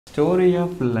Story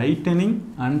of lightning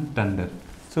and thunder.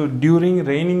 So during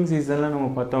raining season நம்ம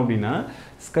பார்த்தோம் அப்படினா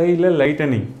skyல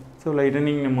lightning. So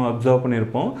lightning நம்ம observe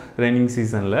பண்ணிருப்போம் raining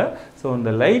seasonல. So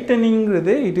அந்த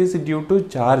lightningங்கிறது it is due to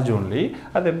charge only.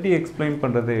 அது எப்படி explain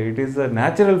பண்றது? It is a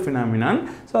natural phenomenon.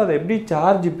 So அது எப்படி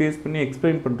charge base பண்ணி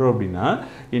explain பண்றோம் அப்படினா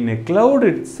in a cloud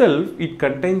itself it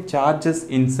contains charges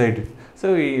inside it.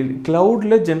 So cloud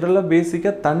la generally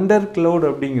basically thunder cloud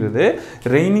அப்படிங்கிறது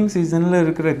raining seasonல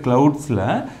இருக்கிற cloudsல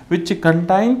which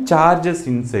contain charges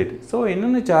inside. So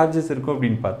என்னென்ன charges இருக்கும்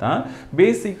அப்படினு பார்த்தா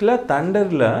basically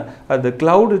thunderல the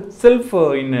cloud itself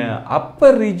in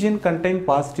upper region contain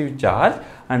positive charge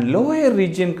and lower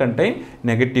region contain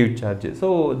negative charge. So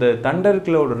the thunder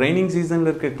cloud raining season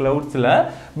irukka clouds la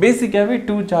basically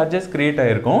two charges create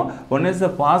aayirkom. One is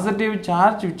a positive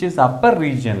charge which is upper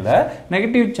region la,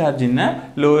 negative charge in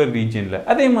lower region la.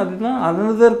 Adhe madhiri da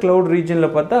another cloud region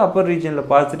la paatha upper region la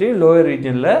positive, lower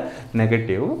region la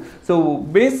negative. So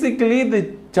basically the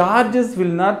charges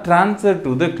will not transfer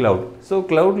to the cloud. So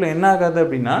cloud la enna agadu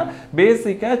appadina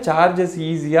basically charges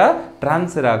easy-a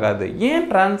transfer agadu. Yen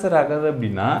transfer agadu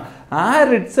appadina air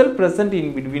itself present in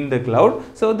between the cloud,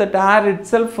 so that air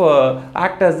itself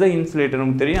act as the insulator.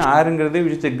 நமக்கு தெரியும் air ங்கிறது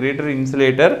which is a greater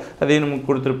insulator. அதே நமக்கு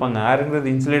கொடுத்திருப்பாங்க. air ங்கிறது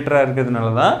insulator ஆ இருக்கிறதுனால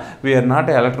தான் we are not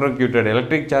electrocuted.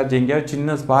 electric charge எங்கயாவது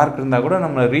சின்ன spark இருந்தா கூட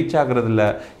நம்மள ரீச் ஆகிறது இல்ல.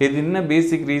 இது என்ன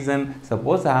basic reason?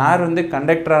 Suppose air வந்து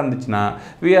கண்டக்டரா இருந்துச்சுனா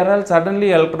we are all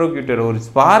suddenly electrocuted. ஒரு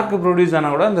spark produce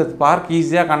ஆனா கூட அந்த spark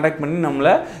ஈஸியா கண்டக்ட் பண்ணி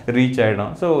நம்மள ரீச்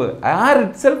ஆயிடும். So air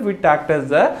itself it act as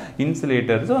a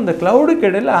insulator. So அந்த cloud-க்கு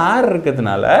இடையில air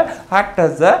இருக்கிறதுனால act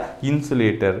as a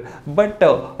insulator. But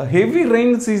heavy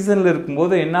rain seasonல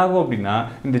இருக்கும்போது என்ன ஆகும் அப்படினா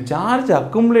இந்த charge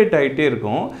accumulate ஆயிட்டே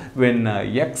இருக்கும். When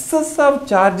excess of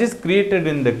charge is created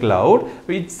in the cloud,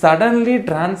 it suddenly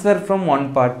transfer from one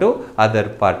part to other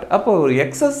part. அப்போ ஒரு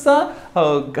excess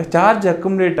charge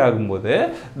accumulate ஆகும்போது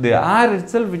the air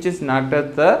itself which is not as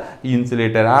the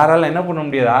insulator, air-ஆல என்ன பண்ண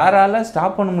முடியாது, air-ஆல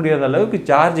stop பண்ண முடியாத அளவுக்கு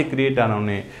charge create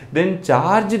ஆனோனே then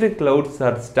charged clouds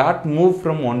are start move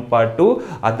from one part to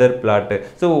other part.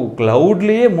 So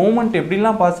cloudலயே movement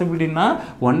எப்படிலாம் பாசிபிலிட்டினா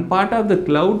one part of the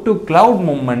cloud to cloud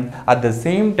movement, at the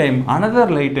same time another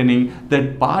lightning that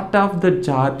part of the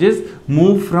charges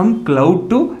move from cloud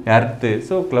to earth.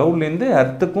 So cloudல இருந்து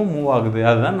earthக்கும் move ஆகுது.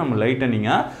 அதுதான் நம்ம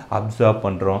lightning-ஆ observe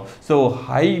பண்றோம். So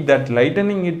high that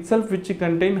lightning itself which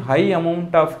contain high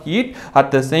amount of heat, at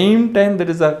the same time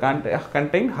there is a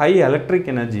contain high electric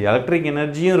energy. electric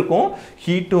energy இருக்கும்,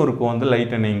 heat-ம் இருக்கும் அந்த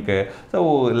lightning-க்கு. So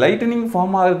lightning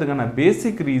form ஆகிறதுக்கான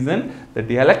basic reason that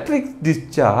the electric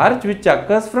discharge which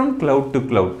occurs from cloud to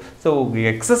cloud. So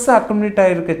excess accumulate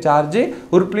ஆயிருக்க charge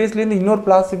ஒரு பிளேஸ்ல இருந்து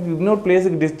இன்னொரு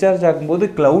பிளேஸ்க்கு discharge ஆகும்போது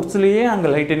cloudsலயே அங்க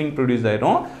lightning produce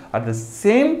ஆயிரும். At the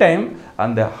same time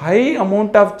and the high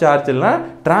amount of charge எல்லாம்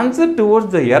transfer towards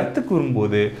the earth க்கு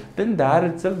வரும்போது then there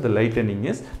itself the lightning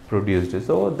is produced.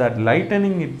 So that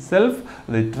lightning itself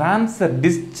the transfer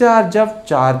discharge of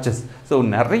charges. So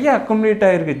நிறைய accumulate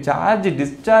ஆயிருக்கு charge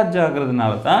discharge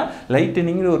ஆகிறதுனால தான்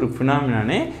lightning ஒரு phenomenon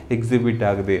exhibit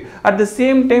ஆகுது. At the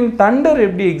same time thunder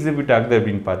எப்படி exhibit ஆகுது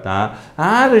அப்படினு பார்த்தா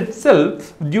air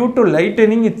itself due to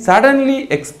lightning it suddenly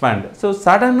expand. So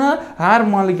sudden air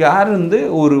molecule air வந்து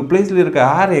ஒரு பிளேஸ்ல இருக்க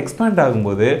air expand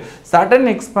ஆகும்போது sudden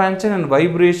expansion and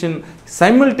vibration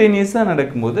simultaneously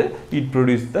நடக்கும்போது it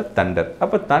produce the thunder.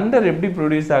 அப்ப thunder எப்படி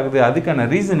produce ஆகுது அதுக்கான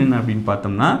ரீசன் என்ன அப்படினு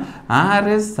பார்த்தோம்னா air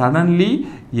is suddenly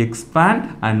expand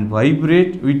and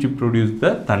vibrate which produce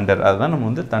the thunder. அதான் நம்ம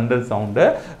வந்து thunder sound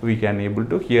we can able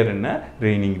to hear in a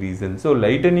raining season. So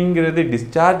lightningங்கிறது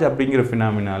discharge அப்படிங்கிற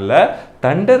phenomenonல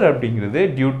thunder அப்படிங்கிறது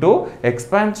due to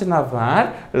expansion of air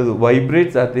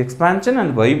vibrates at expansion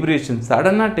and vibration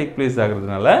suddenly take place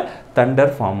ஆகிறதுனால thunder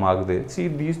form ஆகுது. See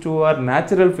these two are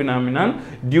natural phenomenon,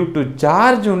 due to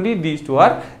charge only these two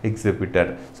are exhibited.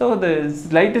 So the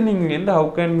lightning and how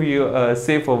can we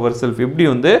save ourselves, எப்படி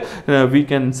வந்து we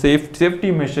can safety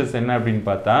measures என்ன அப்படினு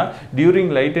பார்த்தா during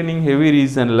lightning heavy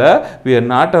seasonல we are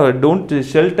not don't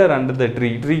shelter under the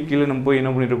tree கீழ நம்ம போய்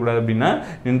என்ன பண்ணிர கூடாது அப்படினா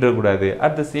நின்ற கூடாது.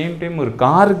 At the same time ஒரு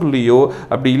காருக்குள்ளேயோ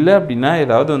அப்படி இல்ல அப்படினா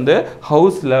ஏதாவது வந்து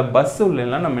ஹவுஸ்ல பஸ்ல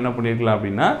எல்லாம் நம்ம என்ன பண்ணிரலாம்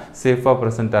அப்படினா சேஃபா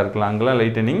பிரசன்ட்டா இருக்கலாம். அங்கலாம்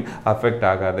lightning affect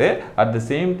ஆகாது. At the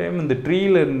same time இந்த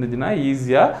ட்ரீல இருந்துச்சுனா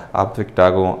ஈஸியா affect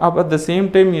ஆகும். அப்ப at the same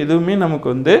time எதுவுமே நமக்கு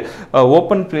வந்து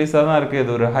ஓபன் பிளேஸா தான் இருக்கு,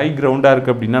 இது ஒரு ஹை கிரவுண்டா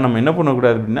இருக்கு அப்படினா நம்ம என்ன பண்ண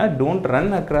கூடாது அப்படினா don't run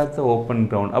across the open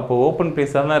ground. அப்ப ஓபன்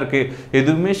பிளேஸா தான் இருக்கு,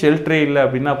 எதுவுமே ஷெல்டரே இல்ல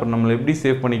அப்படினா அப்ப நம்ம எப்படி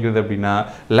சேவ் பண்ணிக்கிறது அப்படினா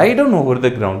lie down over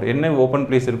the ground. என்ன ஓபன்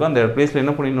பிளேஸ் இருக்கோ அந்த பிளேஸ்ல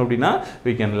என்ன பண்ணனும் அப்படினா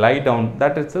we can lie down.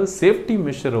 That is a safety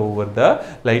measure over the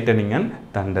lightning and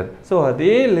thunder. So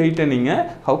அதே lightning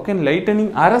how can lightning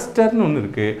arrestor னு ஒன்னு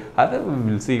இருக்கு, we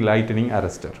will see lightning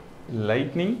arrestor.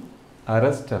 Lightning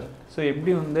arrestor. So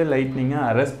எப்படி வந்து லைட்னிங்கை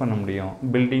அரெஸ்ட் பண்ண முடியும்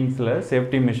பில்டிங்ஸில்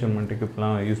சேஃப்டி மெஷர்மெண்ட்டுக்கு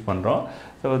இப்போலாம் யூஸ் பண்ணுறோம்.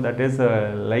 So that is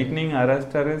lightning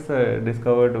arrester is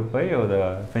discovered by the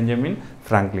Benjamin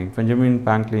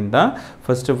Franklin தான்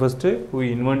first who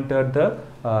invented the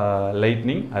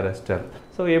lightning arrestor.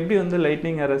 So எப்படி வந்து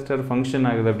லைட்னிங் அரஸ்டர் ஃபங்க்ஷன்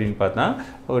ஆகுது அப்படின்னு பார்த்தா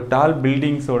ஒரு டால்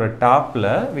பில்டிங்ஸோட டாப்பில்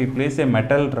we place a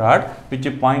metal rod which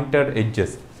pointed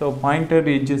edges. So pointed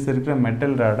edges இருக்கிற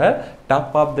metal ராடை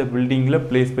top of the பில்டிங்கில்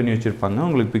ப்ளேஸ் பண்ணி வச்சுருப்பாங்க.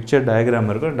 உங்களுக்கு பிக்சர் டயக்ராம்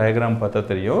இருக்கும், டயக்ராம் பார்த்தா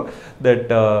தெரியும்.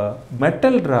 That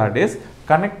metal rod is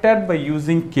connected by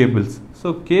using cables. So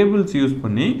cables use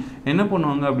பண்ணி என்ன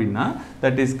பண்ணுவாங்க அப்படின்னா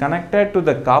that is connected to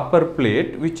the copper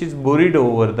plate which is பொரிட்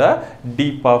over the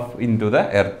deep of into the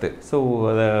earth. So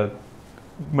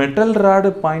metal rod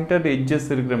pointed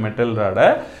edges இருக்கிற metal ராடை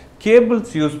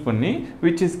cables use பண்ணி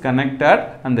which is connected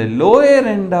and the lower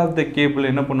end of the cable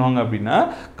என்ன பண்ணுவாங்க அப்படின்னா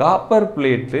copper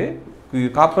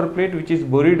plate which is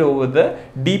buried over the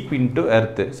deep into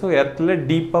earth. So எர்த்தில்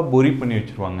டீப்பாக பொரி பண்ணி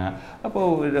வச்சுருவாங்க.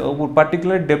 அப்போது ஒரு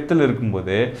பர்டிகுலர் டெப்த்தில்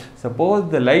இருக்கும்போது suppose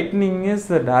the lightning is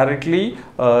directly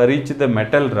reach the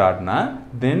metal ராட்னா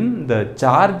then the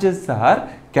charges R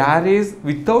carries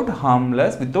without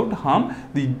harm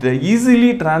the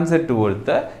easily transit towards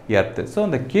the earth. So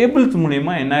the cables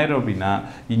மூலமா என்ன ஆயிரும் அப்படின்னா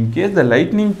in case the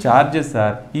lightning charges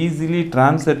are easily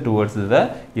transit towards the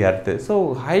earth. So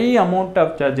high amount of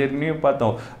charge நீ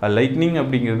பார்த்தோம் lightning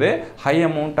அப்படிங்கிறது high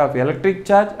amount of electric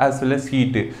charge as well as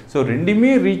heat. So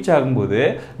ரெண்டுமே reach ஆகும்போது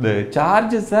the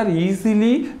charges are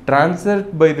easily transferred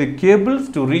by the cables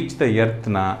to reach the earth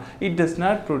na it does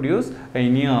not produce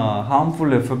any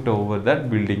harmful effect over that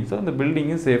building. So the building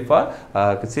is safe for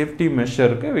safety measure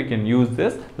we can use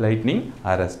this lightning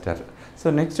arrestor. So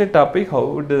next topic, how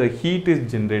the heat is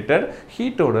generated,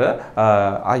 heat oda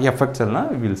effects alla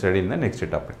we will study in the next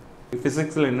topic.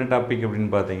 ஃபிசிக்ஸில் என்ன topic அப்படின்னு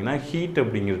பார்த்தீங்கன்னா heat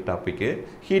அப்படிங்கிற topic.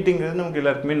 ஹீட்டுங்கிறது நமக்கு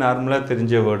எல்லாருக்குமே நார்மலாக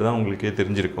தெரிஞ்ச word தான் உங்களுக்கே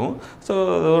தெரிஞ்சிருக்கும். ஸோ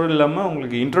அதோடு இல்லாமல்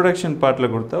உங்களுக்கு இன்ட்ரொடக்ஷன்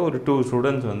பார்ட்டில் கொடுத்தா ஒரு 2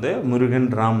 ஸ்டூடெண்ட்ஸ் வந்து முருகன்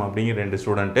ராம் அப்படிங்கிற 2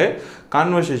 student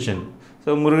conversation.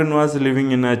 So Murugan was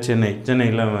living in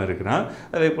சென்னையில் இருக்கிறான்.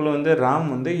 அதே போல் வந்து ராம்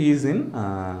வந்து ஈஸ் இன்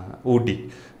ஊட்டி.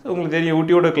 ஸோ உங்களுக்கு தெரியும்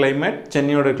ஊட்டியோட கிளைமேட்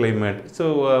சென்னையோட கிளைமேட். ஸோ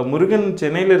முருகன்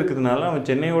சென்னையில் இருக்கிறதுனால அவன்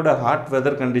சென்னையோட ஹாட்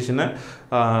வெதர் கண்டிஷனை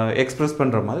எக்ஸ்ப்ரெஸ்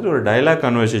பண்ணுற மாதிரி ஒரு டயலாக்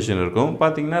கான்வர்சேஷன் இருக்கும்.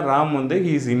 பார்த்தீங்கன்னா ராம் வந்து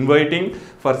he is inviting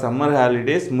for summer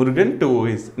holidays Murugan to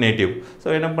his native. So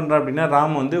என்ன பண்ணுறான் அப்படின்னா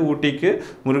ராம் வந்து ஊட்டிக்கு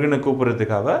முருகனை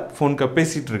கூப்பிட்றதுக்காக ஃபோனுக்கு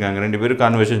பேசிகிட்டு இருக்காங்க. 2 பேரும்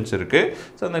கான்வர்சேஷன்ஸ் இருக்குது.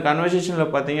 ஸோ அந்த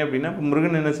கான்வர்சேஷனில் பார்த்தீங்க அப்படின்னா இப்போ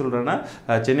முருகன் என்ன சொல்கிறேன்னா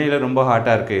சென்னையில் ரொம்ப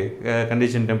ஹாட்டாக இருக்குது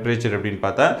கண்டிஷன் டெம்பரேச்சர் அப்படின்னு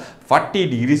பார்த்தா 40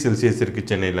 டிகிரி செல்சியஸ் இருக்குது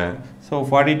சென்னையில். So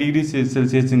 40 degree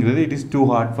செல்சியஸுங்கிறது it is too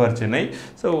hot for Chennai.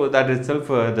 So that it self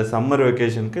the summer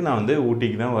வெக்கேஷனுக்கு நான் வந்து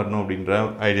ஊட்டிக்கு தான் வரணும் அப்படின்ற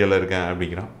ஐடியாவில் இருக்கேன்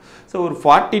அப்படிங்கிறான். ஸோ ஒரு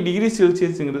 40 டிகிரி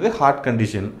செல்சியஸுங்கிறது ஹாட்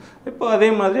கண்டிஷன். இப்போ அதே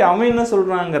மாதிரி அவன் என்ன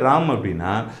சொல்கிறாங்க ராம்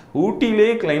அப்படின்னா ஊட்டியிலே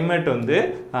கிளைமேட் வந்து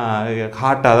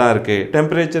ஹாட்டாக தான் இருக்குது,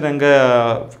 டெம்பரேச்சர் அங்கே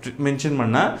மென்ஷன்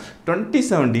பண்ணால்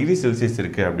 27 டிகிரி செல்சியஸ்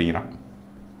இருக்குது அப்படிங்கிறான்.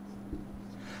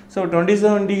 ஸோ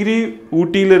 27 டிகிரி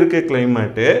ஊட்டியில் இருக்க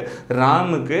climate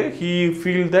ராமுக்கு he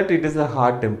feel that it is a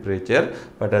hot temperature.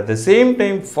 But at the same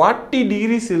time 40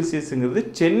 degree செல்சியஸுங்கிறது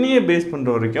சென்னையை பேஸ்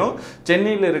பண்ணுற வரைக்கும்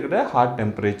சென்னையில் இருக்கிற ஹாட்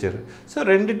டெம்பரேச்சர். ஸோ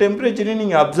 2 டெம்பரேச்சரையும்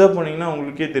நீங்கள் அப்சர்வ் பண்ணிங்கன்னா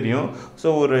உங்களுக்கே தெரியும். ஸோ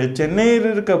ஒரு சென்னையில்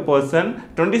இருக்க பர்சன்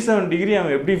 27 டிகிரி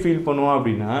அவன் எப்படி ஃபீல் பண்ணுவான்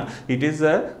அப்படின்னா it is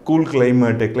a cool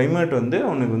climate வந்து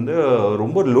அவனுக்கு வந்து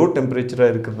ரொம்ப லோ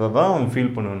டெம்பரேச்சராக இருக்கிறத தான் அவன்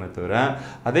ஃபீல் பண்ணுவானே தவிர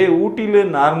அதே ஊட்டியில்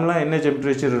நார்மலாக என்ன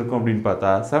டெம்பரேச்சர் இருக்கும் அப்படின்னு பார்த்தா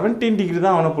 17 டிகிரி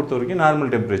தான் அவனை பொறுத்த வரைக்கும்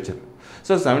நார்மல் டெம்பரேச்சர்.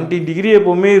 ஸோ 70 டிகிரி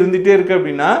எப்போவுமே இருந்துகிட்டே இருக்குது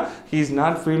அப்படின்னா he is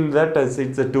not feel that as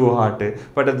it's too hot.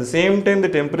 But at the same time the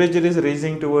temperature is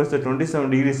rising towards the 27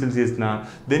 degrees Celsius now,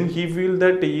 then he feel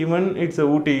that even it's a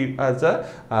Ooty as a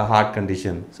hot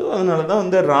condition. So அதனால தான்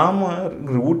வந்து ராம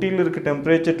ஊட்டியில் இருக்க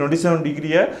temperature 27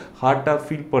 டிகிரியை ஹாட்டாக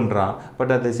feel பண்ணுறான்.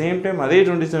 But at the same time அதே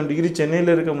 27 degree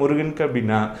சென்னையில் இருக்க முருகனுக்கு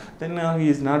அப்படின்னா தென் he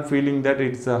is not feeling that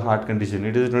it's a hot condition.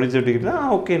 It is 27 degree தான்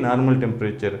ஓகே நார்மல்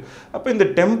டெம்பரேச்சர். அப்போ இந்த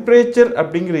டெம்பரேச்சர்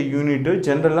அப்படிங்கிற யூனிட்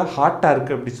ஜென்ரலாக ஹாட்டாக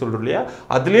இருக்குது அப்படி சொல்கிறோம் இல்லையா,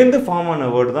 அதுலேருந்து ஃபார்ம் ஆன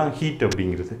வேர்டு தான் ஹீட்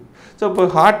அப்படிங்கிறது. ஸோ இப்போ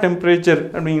ஹாட் டெம்பரேச்சர்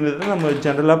அப்படிங்கிறது நம்ம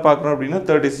ஜென்ரலாக பார்க்குறோம் அப்படின்னா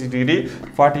 36 டிகிரி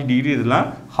 40 டிகிரி இதெல்லாம்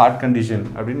ஹாட் கண்டிஷன்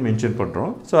அப்படின்னு மென்ஷன்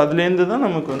பண்ணுறோம். ஸோ அதுலேருந்து தான்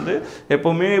நமக்கு வந்து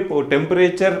எப்போவுமே இப்போது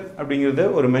டெம்பரேச்சர் அப்படிங்கிறது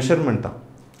ஒரு மெஷர்மெண்ட் தான்.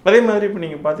 அதே மாதிரி இப்போ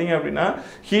நீங்கள் பார்த்தீங்க அப்படின்னா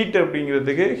ஹீட்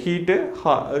அப்படிங்கிறதுக்கு heat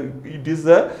it is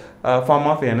a form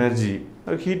of energy.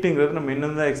 ஹீட்டுங்கிறது நம்ம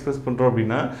என்னென்ன எக்ஸ்பிரஸ் பண்ணுறோம்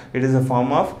அப்படின்னா it is a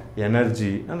form of energy.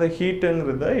 அந்த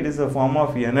ஹீட்டுங்கிறத it is a form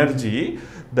of energy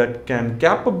that can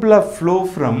capable of flow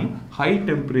from high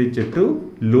temperature to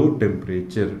low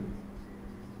temperature.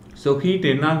 So heat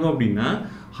என்னாகும் அப்படின்னா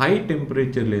high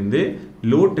டெம்பரேச்சர்லேருந்து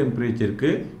low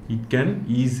டெம்பரேச்சருக்கு it can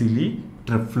easily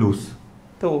flows.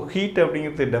 So heat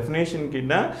அப்படிங்கிறது definition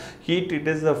கேட்டால் heat it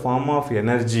is a form of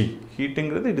energy.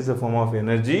 Heatங்கிறது it is a form of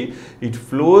energy. It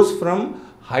flows from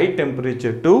high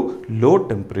temperature to low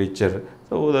temperature.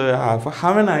 So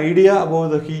have an idea about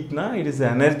the heat na, it is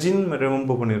energy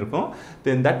remember பண்ணிருக்கோம்.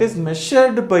 Then that is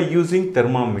measured by using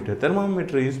thermometer.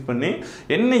 Thermometer use பண்ணி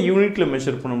என்ன யூனிட்ல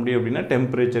measure பண்ண முடியும் அப்படின்னா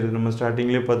temperature. நம்ம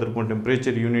ஸ்டார்டிங்லேயே பார்த்துருப்போம்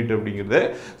டெம்பரேச்சர் யூனிட் அப்படிங்கிறது.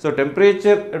 ஸோ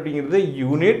டெம்பரேச்சர் அப்படிங்கிறது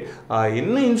யூனிட்.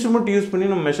 என்ன இன்ஸ்ட்ருமெண்ட் யூஸ் பண்ணி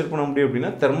நம்ம மெஷர் பண்ண முடியும்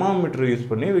அப்படின்னா தெர்மாமீட்டர் யூஸ்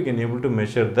பண்ணி we can able to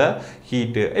measure the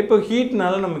heat. இப்போ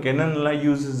ஹீட்னால நமக்கு என்னென்னலாம்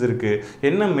யூசஸ் இருக்கு,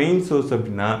 என்ன மெயின் சோர்ஸ்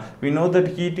அப்படின்னா we know that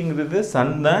heatingங்கிறது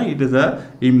சன் தான். it is a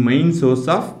main source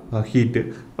of heat.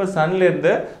 இப்போ சன்ல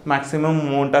இருந்து maximum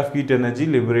amount of heat energy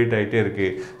liberate ஆகிட்டே இருக்கு.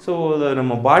 ஸோ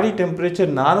நம்ம பாடி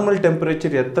டெம்பரேச்சர் நார்மல்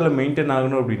டெம்பரேச்சர் எத்தனை மெயின்டைன்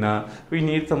ஆகணும் அப்படின்னா we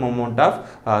need some amount of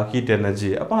heat energy.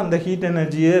 அப்போ அந்த ஹீட்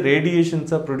எனர்ஜியை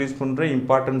ரேடியேஷன்ஸாக ப்ரொடியூஸ் பண்ணுற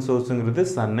இம்பார்ட்டன்ட் சோர்ஸுங்கிறது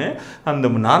சன்னு.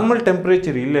 அந்த நார்மல்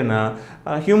டெம்பரேச்சர் இல்லைன்னா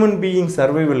human being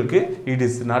சர்வைவலுக்கு it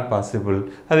is not possible.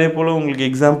 அதே போல் உங்களுக்கு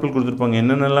எக்ஸாம்பிள் கொடுத்துருப்பாங்க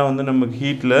என்னென்னலாம் வந்து நமக்கு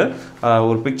ஹீட்டில்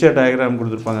ஒரு பிக்சர் டயக்ராம்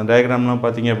கொடுத்துருப்பாங்க. டயக்ராம்லாம்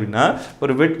பார்த்தீங்க அப்படின்னா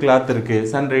ஒரு வெட் கிளாத் இருக்குது,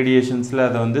 சன் ரேடியேஷன்ஸில்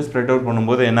அதை வந்து ஸ்ப்ரெட் அவுட்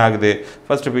பண்ணும்போது என்ன ஆகுது,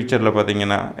 ஃபஸ்ட்டு பிக்சரில்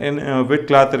பார்த்தீங்கன்னா வெட்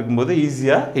கிளாத் இருக்கும்போது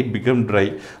ஈஸியாக இட் பிகம் ட்ரை.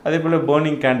 அதே போல்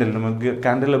பர்னிங் கேண்டில், நமக்கு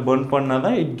கேண்டிலில் பர்ன் பண்ணால்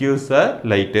தான் it gives a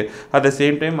light. At the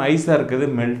same time ஐஸாக இருக்குது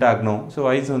மெல்ட் ஆகணும். ஸோ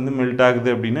ஐஸ் வந்து மெல்ட்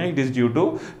ஆகுது அப்படின்னா it is due to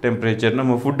temperature.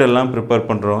 நம்ம ஃபுட்டெல்லாம் ப்ரிப்பேர்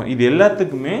பண்ணுறோம், இது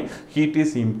எல்லாத்துக்குமே ஹீட்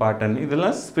இஸ் இம்பார்ட்டன்ட்.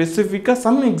 இதெல்லாம் ஸ்பெசிஃபிக்காக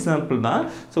சம் எக்ஸாம்பிள் தான்.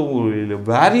 ஸோ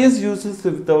வேரியஸ் யூசஸ்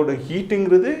வித்தவுட்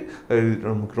ஹீட்டுங்கிறது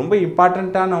நமக்கு ரொம்ப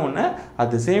இம்பார்ட்டண்ட்டான ஒன்று.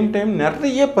 அட் த சேம் டைம்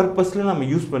நிறைய பர்பஸில் நம்ம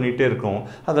யூஸ் பண்ணிகிட்டே இருக்கோம்.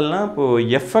 அதெல்லாம் இப்போது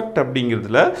எஃபெக்ட்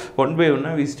அப்படிங்கிறதுல ஒன் பை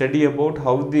ஒன்னாக we study about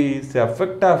how the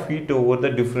effect of heat over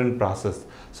the different process.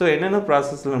 So என்னென்ன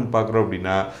ப்ராசஸில் நம்ம பார்க்குறோம்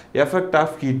அப்படின்னா எஃபெக்ட்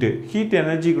ஆஃப் ஹீட்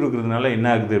எனர்ஜி கொடுக்குறதுனால என்ன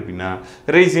ஆகுது அப்படின்னா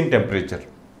ரைஸ் இன் டெம்பரேச்சர்.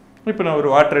 இப்போ நான் ஒரு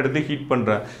வாட்டர் எடுத்து ஹீட்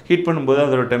பண்ணுறேன். ஹீட் பண்ணும்போது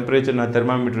அதோட டெம்பரேச்சர் நான்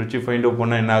தெர்மாமீட்டர் வச்சு ஃபைண்ட் அவுட்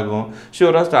பண்ணால் என்ன ஆகும்,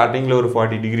 ஷூராக ஸ்டார்டிங்கில் ஒரு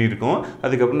 40 டிகிரி இருக்கும்.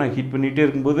 அதுக்கப்புறம் நான் ஹீட் பண்ணிகிட்டே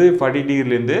இருக்கும்போது 40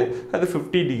 டிகிரிலேருந்து அது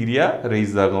 50 டிகிரியாக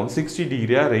ரைஸ் ஆகும், 60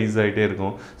 டிகிரியாக ரைஸ் ஆகிட்டே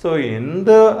இருக்கும். ஸோ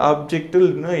எந்த ஆப்ஜெக்டில்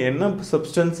என்ன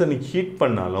சப்ஸ்டன்ஸை நீ ஹீட்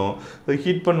பண்ணாலும்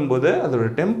ஹீட் பண்ணும்போது அதோட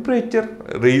டெம்பரேச்சர்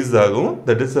ரைஸ் ஆகும்.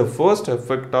 That is the first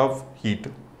effect of heat.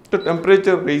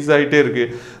 Temperature rice ஆகிட்டே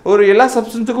இருக்குது. ஒரு எல்லா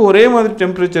சப்ஸ்டன்ஸுக்கும் ஒரே மாதிரி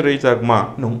டெம்பரேச்சர் ரைஸ் ஆகுமா?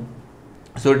 No.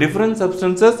 So different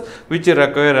substances which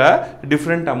require a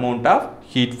different amount of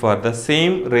heat for the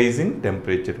same rise in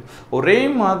temperature. ஒரே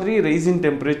மாதிரி ரைஸ் இன்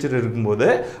டெம்பரேச்சர் இருக்கும்போது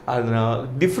அது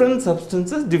டிஃப்ரெண்ட்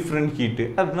சப்ஸ்டன்சஸ் டிஃப்ரெண்ட் ஹீட்டு.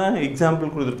 அதுதான்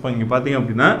எக்ஸாம்பிள் கொடுத்துருப்பாங்க. இங்கே பார்த்தீங்க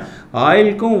அப்படின்னா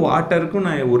ஆயிலுக்கும் வாட்டருக்கும்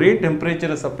நான் ஒரே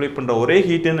டெம்பரேச்சரை சப்ளை பண்ணுறேன், ஒரே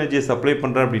ஹீட் எனர்ஜியை சப்ளை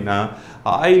பண்ணுறேன் அப்படின்னா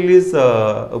oil is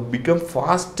become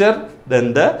faster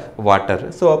than the water.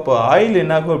 So அப்போ ஆயில்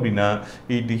என்ன ஆகும் அப்படின்னா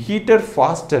இட் ஹீட்டர்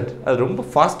ஃபாஸ்டர், அது ரொம்ப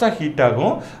ஃபாஸ்ட்டாக ஹீட்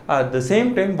ஆகும். அட் த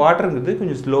சேம் டைம் வாட்டருங்கிறது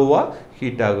கொஞ்சம் ஸ்லோவாக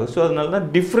ஹீட் ஆகும். ஸோ அதனால தான்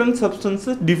different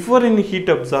substances differ in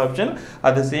heat absorption.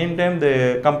 At the same time the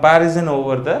comparison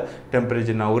over the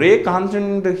temperature. நான் ஒரே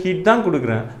கான்ஸ்டன்ட் ஹீட் தான்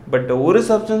கொடுக்குறேன், பட் ஒரு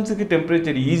சப்ஸ்டன்ஸுக்கு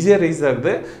டெம்பரேச்சர் ஈஸியாக ரைஸ்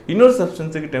ஆகுது, இன்னொரு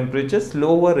சப்ஸ்டன்ஸுக்கு டெம்பரேச்சர்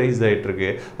ஸ்லோவாக ரைஸ்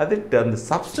ஆகிட்டுருக்கு. அது அந்த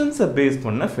சப்ஸ்டன்ஸை பேஸ்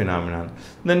பண்ண ஃபினாமினான்.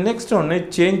 இந்த நெக்ஸ்ட் ஒன்று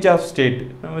சேஞ்ச் ஆஃப் ஸ்டேட்.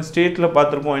 நம்ம ஸ்டேட்டில்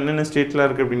பார்த்துருப்போம் என்னென்ன ஸ்டேட்டில்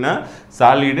இருக்குது அப்படின்னா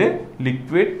சாலிடு,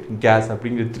 லிக்விட், கேஸ்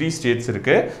அப்படிங்கிற 3 ஸ்டேட்ஸ்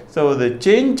இருக்குது. ஸோ இந்த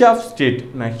சேஞ்ச் ஆஃப் ஸ்டேட்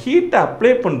நான் ஹீட்டை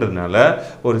அப்ளை பண்ணுறதுனால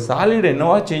ஒரு சாலிட்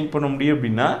என்னவா சேஞ்ச் பண்ண முடியும்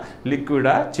அப்படின்னா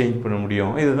லிக்விடாக சேஞ்ச் பண்ண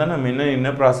முடியும். இதுதான் நம்ம என்ன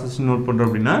ப்ராசஸ் நோட் பண்ணுறோம்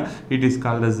அப்படின்னா it is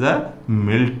called as a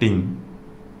melting.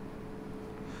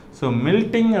 So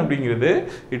melting அப்படிங்கிறது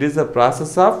it is a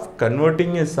process of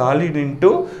converting a solid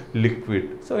into liquid.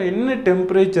 So என்ன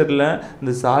டெம்பரேச்சரில்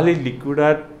இந்த சாலிட்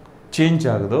லிக்விடாக சேஞ்ச்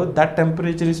ஆகுதோ that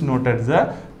temperature is not as a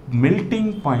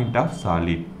melting point of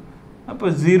solid. அப்போ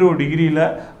 0 டிகிரியில்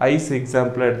ice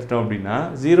எக்ஸாம்பிளாக எடுத்துட்டோம் அப்படின்னா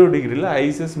 0 டிகிரியில்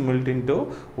ஐஸஸ் மெல்ட் இன்டு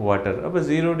வாட்டர். அப்போ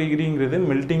 0 டிகிரிங்கிறது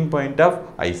melting point of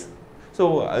ice. So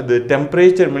the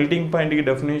temperature melting point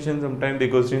definition sometimes the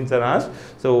questions are asked.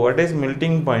 So what is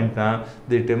melting point?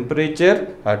 The temperature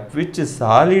at which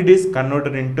solid is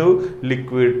converted into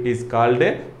liquid is called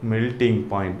a melting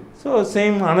point. So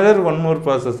same another one more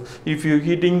process. If you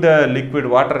heating the liquid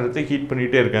water heat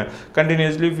பண்ணிட்டே இருக்கேன்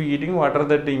continuously, if you heating water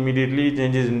that immediately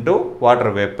changes into water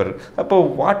vapor. அப்போ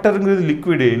வாட்டர்ங்கிறது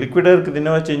லிக்விடாக இருக்குது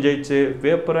என்னவா change ஆயிடுச்சு,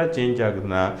 வேப்பராக change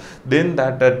ஆகுதுன்னா then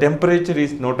that temperature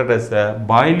is noted as a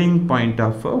boiling point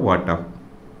of water.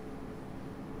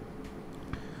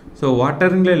 So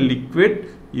water in a liquid,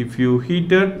 if you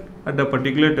heated at a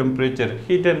particular temperature,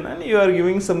 heat and you are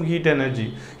giving some heat energy.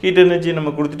 Heat energy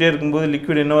நம்ம கொடுத்துட்டே இருக்கும்போது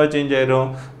liquid என்னவா change ஆயிரும்,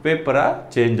 வேப்பராக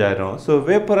change ஆயிரும். So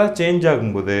வேப்பராக change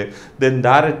ஆகும்போது then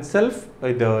there itself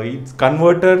it's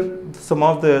converted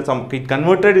it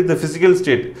converted in the physical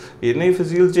state. என்ன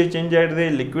physical state change ஆயிடுது,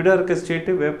 லிக்விடாக இருக்க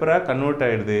ஸ்டேட்டு வேப்பராக கன்வெர்ட்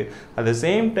ஆகிடுது. At the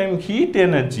same time heat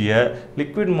எனர்ஜியை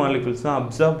லிக்விட் மாலிகுல்ஸ்லாம்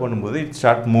அப்சர்வ் பண்ணும்போது இட்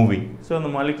ஸ்டார்ட் மூவிங். ஸோ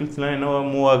அந்த மாலிகுல்ஸ்லாம் என்ன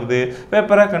மூவ் ஆகுது,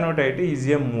 வேப்பராக கன்வெர்ட் ஆகிட்டு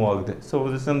ஈஸியாக மூவ் ஆகுது. So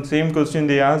some same question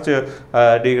they asked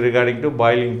regarding to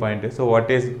boiling point. So what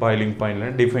is boiling point?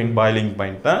 Define boiling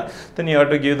point. Then you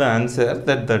have to give the answer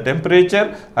that the temperature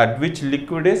at which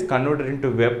liquid is converted into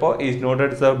vapor is known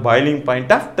as the boiling point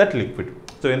of that liquid.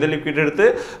 So இந்த liquid எடுத்து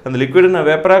அந்த liquid நான்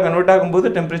வேப்பராக convert ஆகும்போது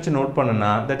temperature note பண்ணனா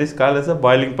that is called as a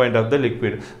boiling point of the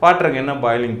liquid. வாட்டருக்கு என்ன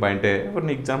boiling point,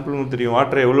 ஒரு example உங்களுக்கு தெரியும்.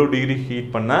 வாட்டரை எவ்வளோ டிகிரி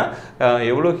ஹீட் பண்ணால்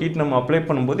எவ்வளோ ஹீட் நம்ம அப்ளை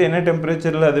பண்ணும்போது என்ன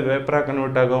டெம்பரேச்சரில் அது வேப்பராக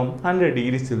கன்வெர்ட் ஆகும், 100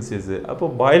 டிகிரி செல்சியஸ். அப்போ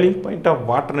பாயிலிங் பாயிண்ட் ஆஃப்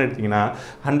வாட்டர்னு எடுத்திங்கன்னா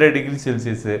 100 டிகிரி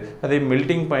செல்சியஸ். அதே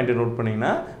மெல்டிங் பாயிண்ட்டை நோட்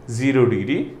பண்ணிங்கன்னா 0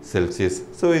 டிகிரி செல்சியஸ்.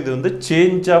 ஸோ இது வந்து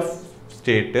change of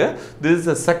state. This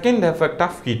is the second effect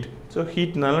of heat. So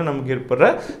ஹீட்னால நமக்கு ஏற்படுற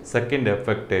செகண்ட்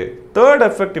எஃபெக்ட். தேர்ட்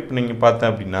எஃபெக்ட் இப்போ நீங்கள் பார்த்தேன்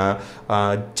அப்படின்னா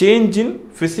change in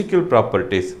physical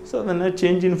properties. So அதனால்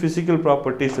சேஞ்ச் இன் ஃபிசிக்கல்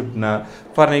ப்ராப்பர்ட்டிஸ் அப்படின்னா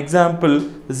for example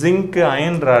zinc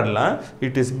iron ராட்லாம்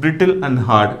it is brittle and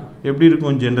heart. எப்படி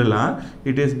இருக்கும் ஜென்ரலாக,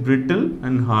 it is brittle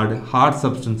and heart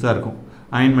சப்ஸ்டன்ஸாக இருக்கும்.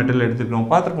 அயன் மெட்டல் எடுத்துக்கிறோம்,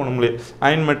 பார்த்துருப்போம் நம்மளே.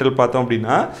 அயன் மெட்டல் பார்த்தோம்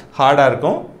அப்படின்னா ஹார்டாக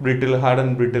இருக்கும், ஹார்ட்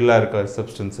அண்ட் பிரிட்டிலாக இருக்க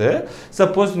சப்ஸ்டன்ஸு.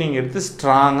 சப்போஸ் நீங்கள் எடுத்து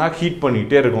ஸ்ட்ராங்காக ஹீட்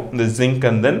பண்ணிகிட்டே இருக்கும் இந்த ஜிங்க்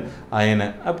அண்ட் தென் அயனை.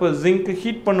 அப்போ ஜிங்க்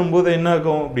ஹீட் பண்ணும்போது என்ன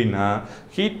ஆகும் அப்படின்னா,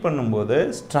 ஹீட் பண்ணும்போது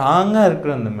ஸ்ட்ராங்காக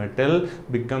இருக்கிற அந்த metal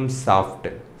become soft.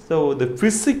 So the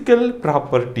physical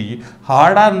property,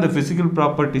 harder than the physical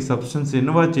property substance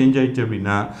என்னவா சேஞ்ச் ஆயிடுச்சு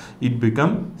அப்படின்னா it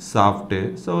become soft.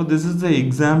 So this is the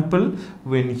example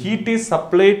when heat is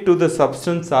applied to the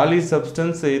substance, solid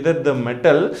substance, either the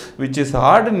metal which is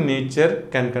hard in nature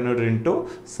can convert into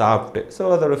soft. So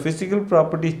அதோட physical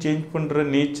property change பண்ற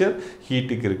nature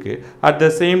ஹீட்டுக்கு இருக்கு. At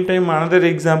the same time another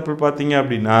example பார்த்தீங்க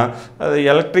அப்படின்னா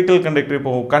electrical conductor.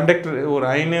 இப்போ conductor ஒரு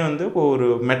அயனே வந்து இப்போ ஒரு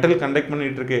மெட்டல் கண்டக்ட்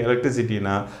பண்ணிட்டு இருக்கு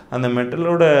எலக்ட்ரிசிட்டினா அந்த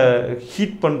மெட்டலோட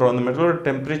ஹீட் பண்ணுறோம், அந்த மெட்டலோட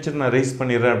டெம்பரேச்சர் நான் ரைஸ்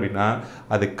பண்ணிடுறேன் அப்படின்னா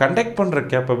அது கண்டக்ட் பண்ணுற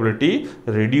கேப்பபிலிட்டி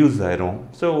ரெடியூஸ் ஆயிரும்.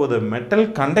 ஸோ ஒரு மெட்டல்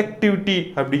கண்டக்டிவிட்டி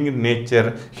அப்படிங்கிற நேச்சர்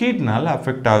ஹீட்னால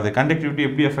அஃபெக்ட் ஆகுது. கண்டக்டிவிட்டி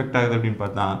எப்படி அஃபெக்ட் ஆகுது அப்படின்னு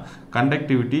பார்த்தா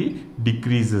conductivity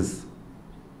decreases.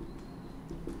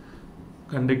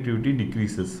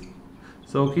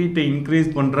 So heat increase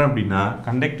பண்ணுறேன் அப்படின்னா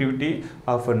conductivity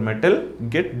of a metal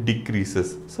get decreases.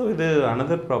 So இது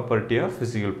another property of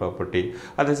physical property.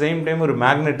 At the same time ஒரு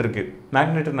magnet இருக்கு,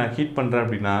 மேக்னெட்டை நான் ஹீட் பண்ணுறேன்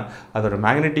அப்படின்னா அதோட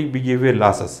மேக்னெட்டிக் பிஹேவியர்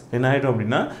லாசஸ் என்ன ஆகிடும்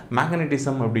அப்படின்னா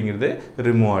மேக்னட்டிசம் அப்படிங்கிறது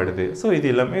ரிமூவ் ஆகிடுது. ஸோ இது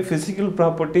எல்லாமே ஃபிசிக்கல்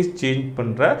ப்ராப்பர்ட்டிஸ் சேஞ்ச்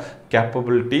பண்ணுற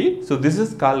capability. So this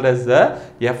is called as the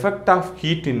effect of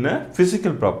heat in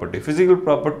physical property. Physical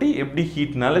property எப்படி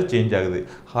ஹீட்னால சேஞ்ச் ஆகுது,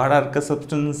 ஹார்டாக இருக்க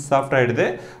சப்ஸ்டன்ஸ் சாஃப்ட் ஆகிடுது.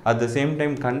 At the same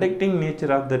time conducting nature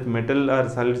of that metal or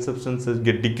solid substances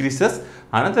get decreases.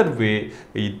 Another way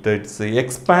it's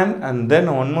expand. And then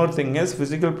one more thing is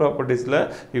physical properties la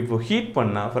if heat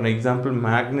panna for example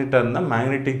magnet and the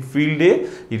magnetic field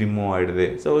remove ஆயிடுது.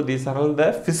 So these are all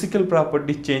the physical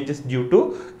property changes due to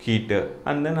heat.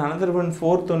 And then another one,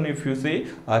 fourth one, if you say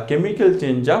chemical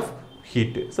change of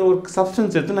heat. So ஒரு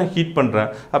substance எடுத்து நான் heat பண்ணுறேன்,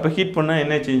 அப்போ heat பண்ணால்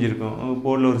என்ன change இருக்கும்,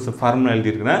 போர்டில் ஒரு ஃபார்முலா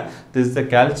எழுதியிருக்கிறேன். This is the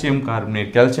calcium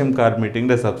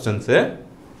கார்பனேட்டுங்கிற substance.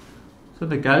 So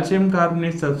இந்த கால்சியம்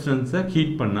கார்பனேட் சப்ஸ்டன்ஸை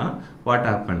ஹீட் பண்ணால் வாட்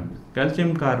ஹேப்பன்,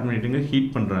 கால்சியம் கார்பனேட்டுங்க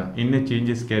ஹீட் பண்ணுறேன் என்ன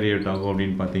சேஞ்சஸ் கேரி அவுட் ஆகும்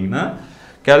அப்படின்னு பார்த்தீங்கன்னா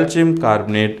calcium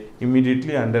carbonate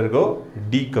immediately undergo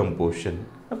decomposition.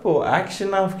 அப்போ action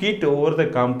of heat over the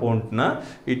compound na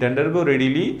it undergo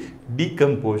readily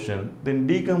decomposition. Then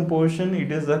decomposition it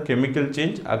is a chemical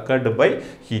change occurred by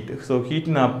heat. So heat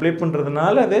na apply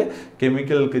பண்றதுனால அது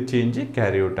chemical change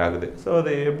carry out ஆகுது. So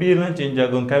அது எப்படி எல்லாம் change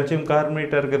ஆகும், calcium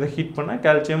carbonate இருக்கிறத heat பண்ணா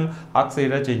calcium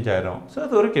ஆக்சைடா change ஆயிரும். So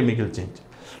அது ஒரு chemical change.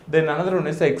 Then another one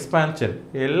is expansion.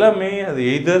 எல்லாமே அது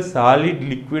either solid,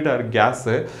 liquid or gas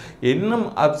என்ன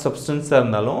சப்ஸ்டன்ஸாக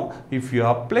இருந்தாலும் if you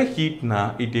apply heat na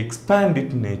it expand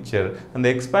its nature. அந்த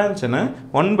எக்ஸ்பான்ஷனை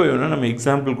ஒன் பை ஒன்னாக நம்ம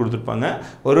எக்ஸாம்பிள் கொடுத்துருப்பாங்க.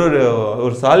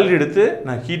 ஒரு சாலிட் எடுத்து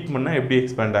நான் ஹீட் பண்ணால் எப்படி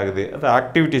எக்ஸ்பேண்ட் ஆகுது, அது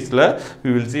ஆக்டிவிட்டீஸில்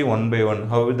we will see one by one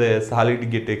how the solid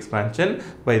get expansion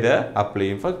by the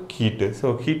applying for heat.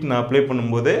 So heat நான் அப்ளை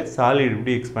பண்ணும்போது சாலிட்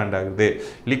எப்படி எக்ஸ்பேண்ட் ஆகுது,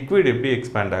 லிக்விட் எப்படி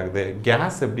எக்ஸ்பேண்ட் ஆகுது,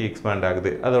 கேஸ் எப்படி எக்ஸ்பேண்ட்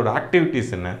ஆகுது, அதோட ஆக்டிவிட்டீஸ்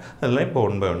என்ன, அதெல்லாம் இப்போ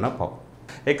ஒன் பை ஒன்னாக பார்ப்போம்.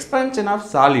 Expansion of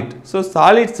solid. ஸோ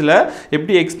சாலிட்ஸில்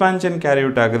எப்படி எக்ஸ்பான்ஷன் கேரி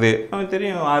அவுட் ஆகுது நமக்கு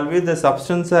தெரியும். Always the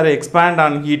substance R expand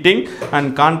on heating and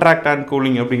contract and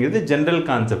cooling அப்படிங்கிறது ஜென்ரல்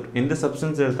கான்செப்ட். எந்த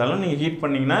சப்ஸ்டன்ஸ் எடுத்தாலும் நீங்கள் ஹீட்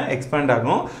பண்ணிங்கன்னா எக்ஸ்பேண்ட்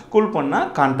ஆகும், கூல் பண்ணால்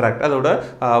கான்ட்ராக்ட், அதோட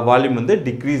வால்யூம் வந்து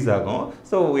டிக்ரீஸ் ஆகும்.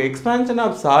 ஸோ எக்ஸ்பேன்ஷன்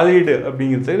ஆஃப் சாலிட்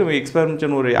அப்படிங்கிறது நம்ம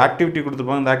எக்ஸ்பெரிமெண்ட் ஒரு ஆக்டிவிட்டி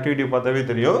கொடுத்துருப்பாங்க. அந்த ஆக்டிவிட்டி பார்த்தாவே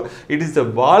தெரியும். It is a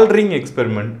ball ring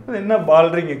experiment. அது என்ன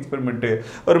பால் ரிங் எக்ஸ்பெரிமெண்ட்டு?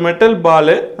 ஒரு மெட்டல்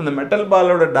பால், அந்த மெட்டல்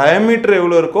பாலோட டயமீட்டர்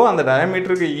எவ்வளோ இருக்கோ அந்த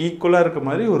டயமீட்டருக்கு ஈக்குவலாக இருக்க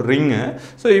மாதிரி ஒரு ring.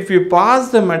 So if you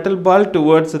pass the metal ball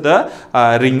towards the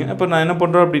ring, இப்போ நான் என்ன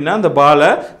பண்ணுறேன் அப்படின்னா அந்த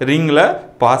பாலை ரிங்கில்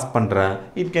பாஸ் பண்ணுறேன்.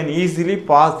 It can easily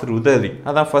pass through the ring.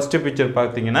 அதான் ஃபஸ்ட்டு பிக்சர்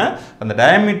பார்த்தீங்கன்னா அந்த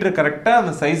டயமீட்டர் கரெக்டாக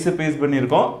அந்த சைஸை பேஸ்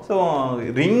பண்ணியிருக்கோம். ஸோ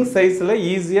ரிங் சைஸில்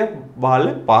ஈஸியாக பால்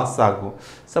பாஸ் ஆகும்.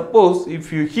 சப்போஸ் இஃப்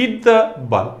யூ ஹீட் த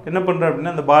பால், என்ன பண்ணுறேன்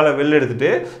அப்படின்னா அந்த பாலை வெளில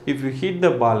எடுத்துகிட்டு if you heat the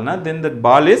பால்னா then that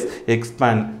ball is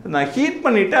expand. நான் ஹீட்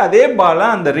பண்ணிவிட்டு அதே பாலை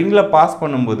அந்த ரிங்கில் பாஸ்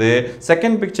பண்ணும்போது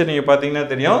செகண்ட் பிக்சர் நீங்கள் பார்த்தீங்கன்னா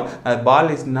தெரியும்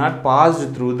ball is not passed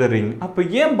through the ring. அப்போ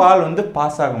ஏன் பால் வந்து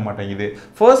பாஸ் ஆக மாட்டேங்குது?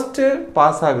 ஃபர்ஸ்ட்டு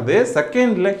பாஸ் ஆகுது,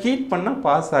 செகண்டில் ஹீட் பண்ணால்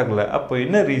பாஸ் ஆகலை. அப்போ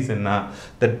என்ன ரீசன்னா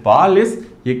that ball is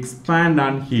expand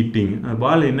on heating.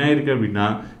 பால் என்ன ஆயிருக்கு அப்படின்னா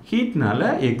ஹீட்னால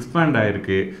எக்ஸ்பேண்ட்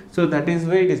ஆயிருக்கு. So that is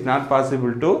why it is not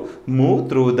possible to move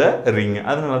through the ring.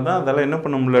 அதனால தான் அதெல்லாம் என்ன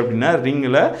பண்ண முடியல அப்படின்னா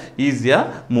ரிங்கில்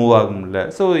ஈஸியாக மூவ் ஆக முடியல.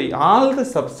 So all the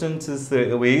substances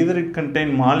either it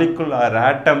contain molecule R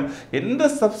ஆட்டம், எந்த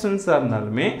சப்ஸ்டன்ஸாக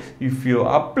இருந்தாலுமே if you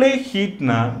apply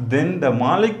ஹீட்னா then the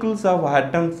molecules of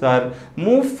atoms R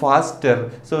move pastor.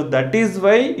 So that is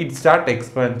why it start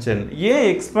expansion. ஏன்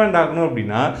எக்ஸ்பேண்ட் ஆகணும்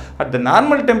அப்படின்னா அட் த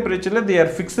நார்மல் டெம்பரேச்சரில் they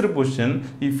are fixed position.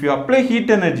 If you apply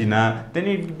heat energy then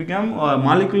it become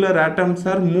molecular atoms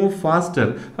are move faster.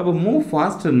 அப்போ move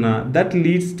faster na that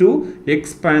leads to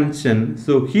expansion.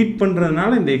 So heat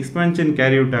பண்றதுனால இந்த expansion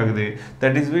carry out ஆகுது.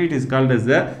 That is why it is called as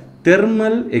a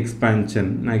thermal expansion.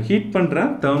 நான் heat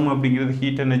பண்ணுறேன், therm அப்படிங்கிறது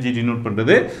heat energy denote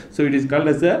பண்ணுறது. So it is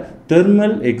called as a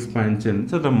thermal expansion.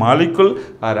 So the molecule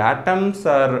or atoms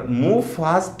are move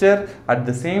faster at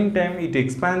the same time it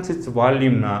expands its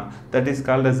volume na that is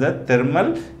called as a thermal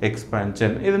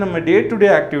expansion. இது நம்ம day to day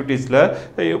ஆக்டிவிட்டீஸில்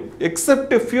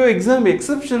accept few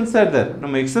exceptions are there.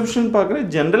 நம்ம exception பார்க்குற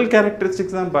general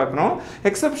characteristics தான் பார்க்குறோம்.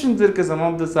 Exceptions இருக்குது. Some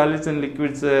of the solids and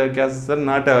liquids gases R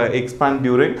not expand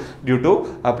due to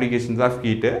applications of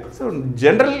heat. So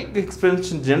general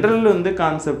expansion, general வந்து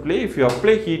கான்செப்ட்ல if you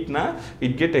apply heat na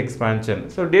it get expansion.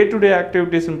 So day to day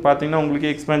activities பார்த்தீங்கன்னா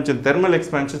உங்களுக்கு expansion, thermal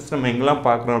expansions நம்ம எங்கெல்லாம்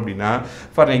பார்க்குறோம் அப்படின்னா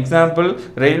for example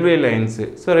railway lines.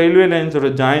 So railway lines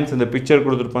ஓட joints இந்த பிக்சர்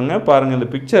கொடுத்துருப்பாங்க பாருங்க.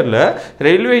 இந்த பிக்சரில்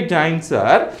railway joints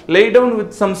are laid down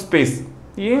with some space.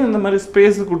 ஏன் இந்த மாதிரி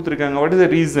ஸ்பேஸ் கொடுத்துருக்காங்க? What is the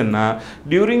ரீசன்னா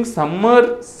during summer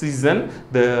season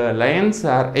the lines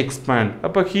R expand.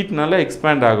 அப்போ ஹீட்னால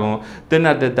எக்ஸ்பேண்ட் ஆகும். தென்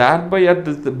at that by at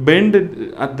the bend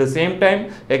at the same time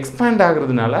expand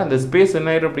ஆகுறதுனால அந்த space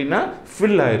என்ன ஆயிரும் அப்படின்னா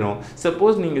ஃபில் ஆயிரும்.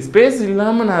 சப்போஸ் நீங்கள் ஸ்பேஸ்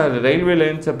இல்லாமல் நான் ரயில்வே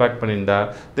லைன்ஸை பேக் பண்ணியிருந்தா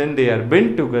தென் they are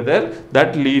bend together.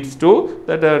 That leads to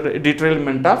that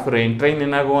டிட்ரெயில்மெண்ட் of rain. Train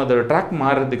என்ன ஆகும்? அதோட ட்ராக்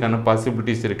மாறுறதுக்கான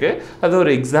பாசிபிலிட்டிஸ் இருக்குது. அது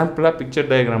ஒரு எக்ஸாம்பிளாக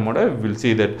picture டயக்ராமோட will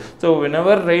see that. So whenever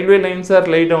railway lines are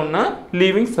laid down na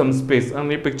leaving some space.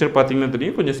 அந்த பிக்சர் பார்த்தீங்கன்னா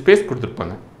தெரியும் கொஞ்சம் ஸ்பேஸ்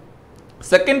கொடுத்துருப்பாங்க.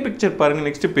 செகண்ட் பிக்சர் பாருங்கள்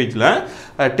நெக்ஸ்ட் பேஜில்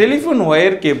டெலிஃபோன்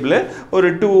ஒயர் கேபிள் ஒரு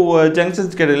 2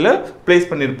 ஜங்ஷன்ஸ் கடையில் ப்ளேஸ்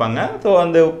பண்ணியிருப்பாங்க. ஸோ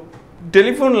அந்த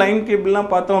டெலிஃபோன் லைன்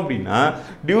கேபிள்லாம் பார்த்தோம் அப்படின்னா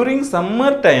during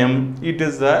summer time it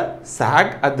is a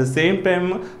chalk, at the same time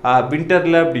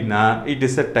வின்டரில் அப்படின்னா இட்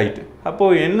இஸ் அ டைட்.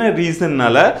 அப்போது என்ன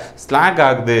ரீசன்னால ஸ்லாக்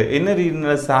ஆகுது? என்ன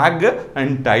ரீசனால் சாக்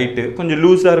அண்ட் டைட்டு கொஞ்சம்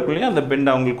லூஸாக இருக்கும் இல்லையா? அந்த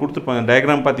பெண்ட் அவங்களுக்கு கொடுத்துருப்பாங்க.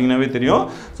 டயக்ராம் பார்த்தீங்கன்னாவே தெரியும்.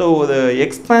 ஸோ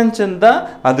எக்ஸ்பேன்ஷன் தான்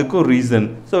அதுக்கும் ரீசன்.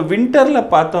 ஸோ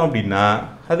வின்டரில் பார்த்தோம் அப்படின்னா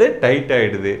அது டைட்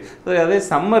ஆகிடுது. ஸோ அதே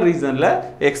சம்மர் ரீசனில்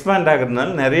எக்ஸ்பேண்ட்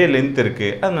ஆகிறதுனால நிறைய லென்த்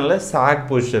இருக்குது. அதனால சாக்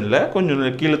பொசிஷனில் கொஞ்சம்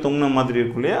கீழே தொங்கின மாதிரி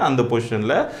இருக்கும் இல்லையா? அந்த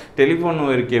பொசிஷனில் டெலிஃபோன்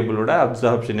ஒயர் கேபிளோட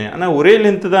அப்சார்ப்ஷனு ஆனால் ஒரே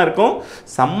லென்த்து தான் இருக்கும்.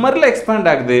 சம்மரில் எக்ஸ்பேண்ட்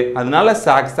ஆகுது அதனால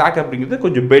சாக் அப்படிங்கிறது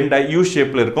கொஞ்சம் பெண்ட் ஆகி யூ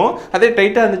ஷேப்பில் இருக்கும். அதே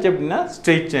டைட்டாக இருந்துச்சு அப்படின்னா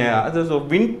ஸ்ட்ரெயிட். அது so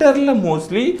வின்டரில்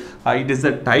mostly it is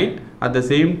a tight, at the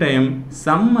same time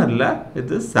சம்மரில்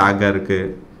இது சாகாக இருக்குது.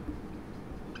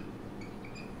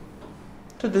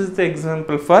 So this is the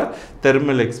example for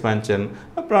thermal expansion.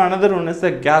 அப்புறம் another one is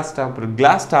a gas stopper.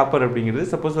 Glass stopper அப்படிங்கிறது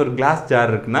சப்போஸ் ஒரு கிளாஸ்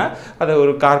ஜார் இருக்குன்னா அதை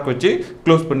ஒரு கார்க்கு வச்சு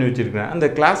க்ளோஸ் பண்ணி வச்சுருக்கேன். அந்த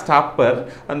கிளாஸ் ஸ்டாப்பர்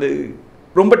அந்த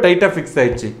ரொம்ப டைட்டாக ஃபிக்ஸ்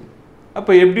ஆயிடுச்சு.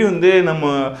 அப்போ எப்படி வந்து நம்ம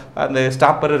அந்த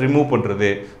ஸ்டாப்பரை ரிமூவ் பண்ணுறது?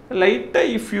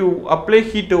 லைட்டாக if you apply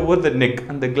heat over the neck,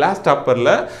 அந்த கிளாஸ்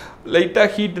ஸ்டாப்பரில் லைட்டாக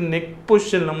ஹீட் நெக்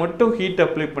பொசிஷனில் மட்டும் ஹீட்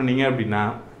அப்ளை பண்ணிங்க அப்படின்னா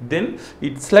தென்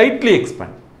இட் ஸ்லைட்லி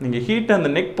எக்ஸ்பேண்ட். நீங்கள் ஹீட் அந்த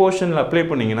நெக் போர்ஷனில் அப்ளை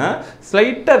பண்ணிங்கன்னா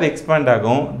ஸ்லைட்டாக அது எக்ஸ்பேண்ட்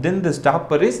ஆகும். தென் த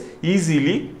stopper is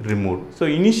easily remove. So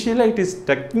இனிஷியலாக it is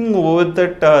tucking over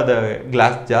that the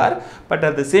class jar. But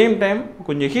at the same time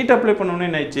கொஞ்சம் ஹீட் அப்ளை பண்ணோன்னே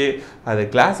என்ன ஆயிடுச்சு, அது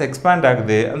கிளாஸ் எக்ஸ்பேண்ட்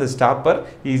ஆகுது, அந்த ஸ்டாப்பர்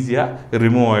ஈஸியாக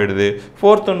ரிமூவ் ஆகிடுது.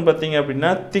 ஃபோர்த் ஒன் பார்த்தீங்க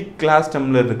அப்படின்னா திக் கிளாஸ்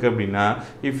டம்ளர் இருக்குது அப்படின்னா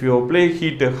இஃப் யூ அப்ளை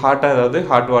ஹீட் ஹாட்டாக, அதாவது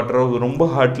ஹாட் வாட்டரோ ரொம்ப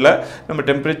ஹாட்டில் நம்ம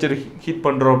டெம்பரேச்சர் ஹீட்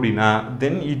பண்ணுறோம் அப்படின்னா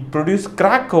then it produce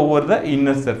crack over the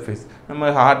inner surface.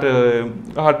 நம்ம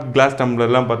ஹாட் கிளாஸ்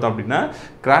டம்ளர்லாம் பார்த்தோம் அப்படின்னா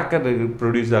கிராக் அது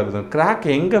ப்ரொடியூஸ் ஆகுது. கிராக்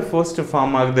எங்கே ஃபர்ஸ்ட்டு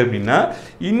ஃபார்ம் ஆகுது அப்படின்னா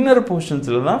இன்னர்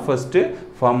போர்ஷன்ஸில் தான் ஃபஸ்ட்டு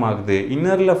ஃபார்ம் ஆகுது.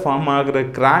 இன்னரில் ஃபார்ம் ஆகிற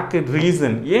கிராக்கு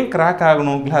ரீசன், ஏன் கிராக்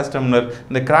ஆகணும் கிளாஸ் டம்ளர்,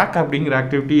 இந்த கிராக் அப்படிங்கிற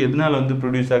ஆக்டிவிட்டி எதனால் வந்து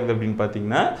ப்ரொடியூஸ் ஆகுது அப்படின்னு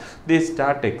பார்த்தீங்கன்னா தே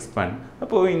ஸ்டார்ட் எக்ஸ்பேண்ட்.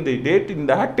 அப்போது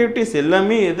இந்த ஆக்டிவிட்டிஸ்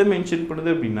எல்லாமே எதை மென்ஷன் பண்ணுது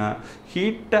அப்படின்னா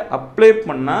ஹீட்டை அப்ளை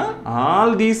பண்ணால்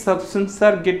all these substance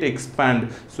R get expand.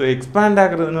 So expand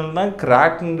ஆகிறதுனால தான்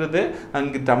கிராக்ங்கிறது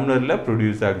அங்கே டம்ளரில்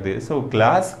ப்ரொடியூஸ் ஆகுது. So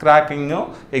class கிராக்கிங்கும்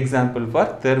example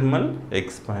for thermal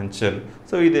expansion.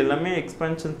 So இது எல்லாமே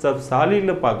எக்ஸ்பேன்ஷன்ஸ் ஆஃப்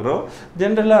சாலிடில் பார்க்குறோம்.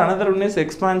 ஜென்ரலாக another one is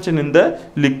expansion in the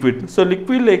liquid. So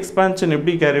லிக்விடில் expansion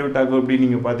எப்படி கேரி அவுட் ஆகும் அப்படின்னு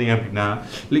நீங்கள் பார்த்தீங்க அப்படின்னா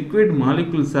liquid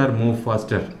molecules R move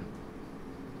pastor.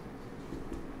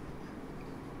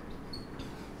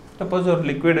 Suppose ஒரு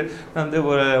லிக்விட் வந்து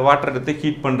ஒரு வாட்டர் எடுத்து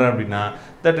ஹீட் பண்ணுறேன் அப்படின்னா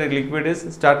that liquid is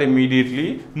start immediately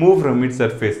move from it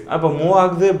surface. அப்போ மூவ்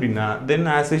ஆகுது அப்படின்னா தென்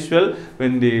as usual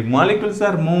when the molecules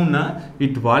are moved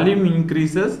it volume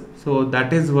increases. So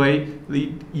that is why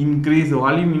it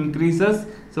volume increases,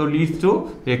 so leads to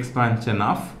expansion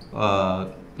of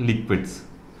liquids.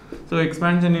 So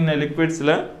expansion in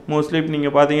லிக்விட்ஸில் mostly இப்போ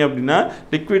நீங்கள் பார்த்தீங்க அப்படின்னா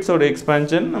லிக்விட்ஸோட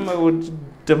expansion நம்ம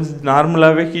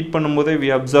நார்மலாகவே heat பண்ணும்போதே we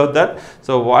observe that.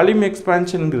 So volume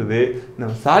எக்ஸ்பேன்ஷனுங்கிறது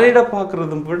நம்ம சாலிடாக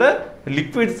பார்க்குறதும் விட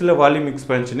லிக்விட்ஸில் volume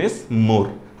expansion is more.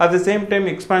 At the same time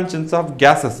expansions of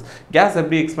gases, case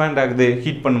எப்படி எக்ஸ்பேண்ட் ஆகுது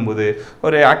ஹீட் பண்ணும்போது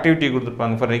ஒரு ஆக்டிவிட்டி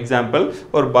கொடுத்துருப்பாங்க. ஃபார் எக்ஸாம்பிள்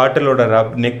ஒரு பாட்டிலோட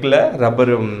நெக்கில்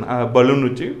ரப்பர் பலூன்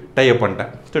வச்சு டைப்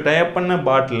பண்ணிட்டேன். ஸோ டைப் பண்ண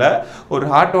பாட்டில் ஒரு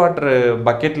ஹாட் வாட்டர்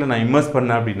பக்கெட்டில் நான் இம்மர்ஸ்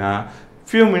பண்ணேன் அப்படின்னா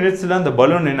ஃபியூ மினிட்ஸில் அந்த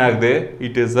பலூன் என்ன ஆகுது,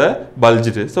 it is a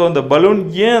bulged. So அந்த பலூன்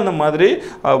ஏன் அந்த மாதிரி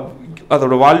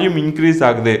அதோட வால்யூம் இன்க்ரீஸ்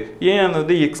ஆகுது, ஏன் அந்த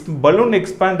வந்து பலூன்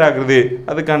எக்ஸ்பேண்ட் ஆகுது,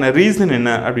 அதுக்கான ரீசன்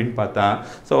என்ன அப்படின்னு பார்த்தா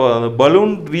ஸோ அந்த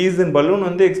பலூன்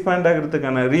வந்து எக்ஸ்பேண்ட்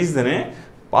ஆகிறதுக்கான ரீசனு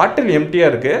பாட்டில்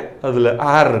எம்டியாக இருக்குது, அதில்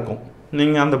ஏர் இருக்கும்.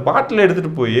 நீங்கள் அந்த பாட்டில்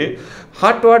எடுத்துகிட்டு போய்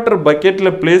ஹாட் வாட்டர்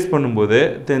பக்கெட்டில் ப்ளேஸ் பண்ணும்போது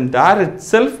தென் there it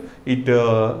self it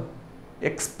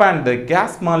expand the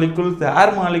gas molecules, the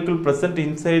air molecule present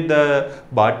inside the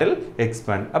bottle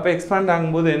expand. அப்போ expand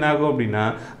ஆகும்போது என்ன ஆகும் அப்படின்னா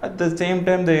at the same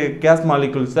time the gas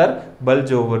molecules are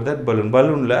bulge over that balloon.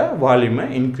 பலூனில் வால்யூமை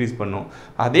increase பண்ணும்.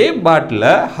 அதே பாட்டில்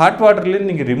hot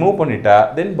வாட்டர்லேருந்து நீங்கள் remove பண்ணிட்டா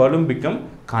தென் பலூன் பிகம்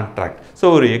கான்ட்ராக்ட். ஸோ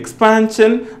ஒரு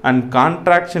எக்ஸ்பேன்ஷன் அண்ட்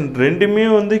கான்ட்ராக்ஷன் ரெண்டுமே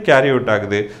வந்து கேரி அவுட்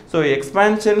ஆகுது. ஸோ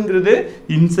எக்ஸ்பேன்ஷனுங்கிறது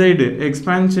இன்சைடு,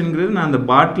 எக்ஸ்பேன்ஷனுங்கிறது நான் அந்த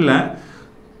பாட்டில்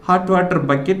ஹாட் வாட்டர்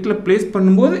பக்கெட்டில் ப்ளேஸ்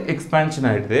பண்ணும்போது எக்ஸ்பேன்ஷன்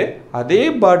ஆகிடுது, அதே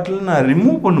பாட்டில் நான்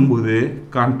ரிமூவ் பண்ணும்போது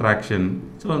கான்ட்ராக்ஷன்.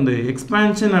 ஸோ அந்த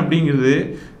எக்ஸ்பேன்ஷன் அப்படிங்கிறது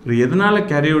எதனால்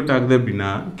கேரி அவுட் ஆகுது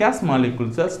அப்படின்னா case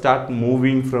மாலிகுல்ஸை start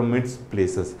moving from its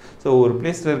places. So ஒரு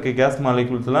பிளேஸில் இருக்க கேஸ்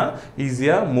மாலிகுல்ஸ்லாம்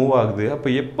ஈஸியாக மூவ் ஆகுது. அப்போ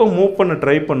எப்போ மூவ் பண்ண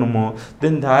ட்ரை பண்ணுமோ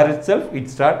தென் there it self it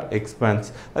start expands.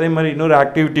 அதே மாதிரி இன்னொரு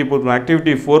ஆக்டிவிட்டி போதும்.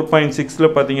 ஆக்டிவிட்டி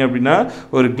 4.6 பார்த்தீங்க அப்படின்னா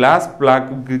ஒரு class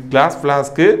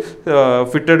flask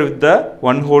fitted with the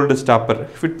one hold stopper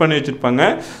fit பண்ணி வச்சுருப்பாங்க.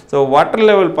 ஸோ வாட்டர்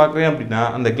லெவல் பார்க்குறேன் அப்படின்னா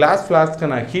அந்த கிளாஸ்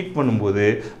ஃப்ளாஸ்க்கை நான் ஹீட் பண்ணும்போது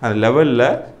அந்த லெவலில்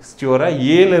ஸ்டியோராக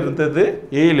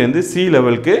ஏலேருந்து சி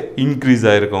லெவலுக்கு இன்க்ரீஸ்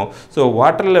ஆகிருக்கும். ஸோ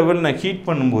வாட்டர் லெவல் நான் ஹீட்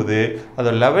பண்ணும்போது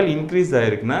அதோட level increase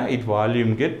ஆகிருக்குன்னா it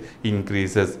volume get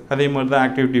increases. அதே மாதிரி தான்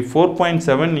ஆக்டிவிட்டி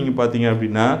 4.7 நீங்கள் பார்த்தீங்க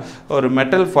அப்படின்னா ஒரு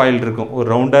மெட்டல் ஃபாயில் இருக்கும், ஒரு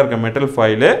ரவுண்டாக இருக்க மெட்டல்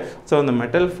ஃபாயிலு. ஸோ அந்த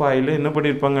மெட்டல் ஃபாயிலு என்ன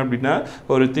பண்ணியிருப்பாங்க அப்படின்னா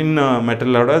ஒரு தின்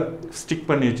மெட்டலோட ஸ்டிக்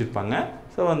பண்ணி வச்சுருப்பாங்க.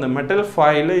 So on the metal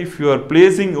foil, if you are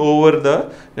placing over the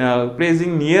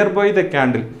placing nearby the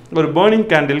candle, or burning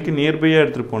candle ki nearby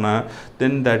எடுத்துட்டு போனா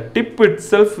then the tip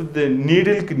itself the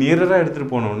needle ki nearer எடுத்துட்டு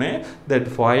போனோனே that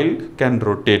foil can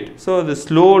rotate. So the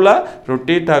slowly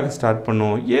rotate ஆக start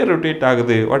பண்ணும். ஏன் rotate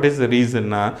ஆகுது, what is the reason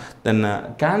na then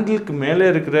candle க்கு மேல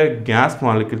இருக்கிற gas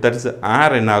molecule, that is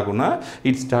air என்ன ஆகும்னா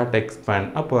it start expand.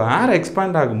 அப்போ air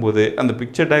expand ஆகும்போது அந்த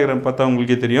picture diagram பார்த்தா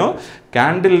உங்களுக்கு தெரியும்,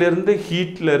 candle இருந்து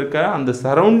heatல இருக்க அந்த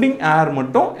surrounding air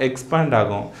மட்டும் expand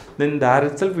ஆகும். Then the air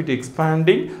itself it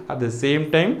expanding, at the same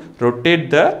time rotate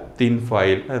the thin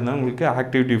foil. அதுதான் உங்களுக்கு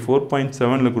activity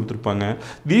 4.7ல கொடுத்திருப்பாங்க.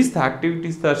 These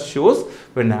activities are shows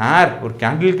when air ஒரு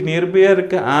கேண்டிலுக்கு நியர்பையா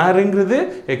இருக்க ஏர்ங்கிறது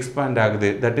எக்ஸ்பாண்ட் ஆகுது.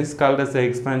 That is called as the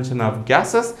expansion of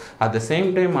gases. At the same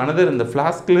time another இந்த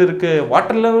ஃப்ளாஸ்க்ல இருக்க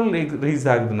water level raise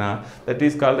ஆகுதுனா that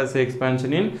is called as the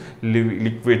expansion in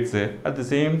liquids. At the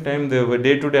same time the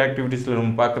day to day activitiesல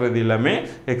நம்ம பார்க்கிறது எல்லாமே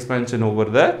expansion over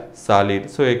the solid.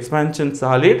 So expansion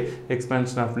solid,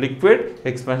 expansion of liquid,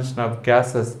 expansion of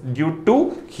gases due to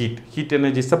heat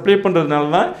energy supply பண்றதுனால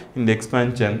தான் இந்த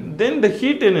expansion. Then the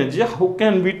heat energy how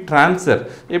can we transfer?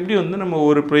 எப்படி வந்து நம்ம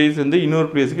ஒரு place இருந்து இன்னொரு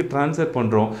பிளேஸ்க்கு ட்ரான்ஸ்ஃபர்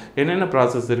பண்றோம், என்னென்ன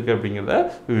process இருக்கு அப்படிங்கறத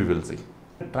we will see.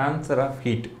 Transfer of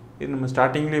heat இது நம்ம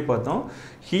ஸ்டார்டிங்லயே பார்த்தோம்.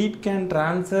 Heat can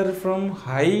transfer from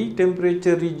high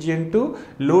temperature region to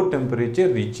low temperature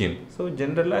region. So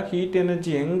generally heat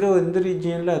energy எங்க எந்த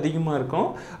regionல அதிகமா இருக்கும்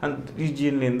அந்த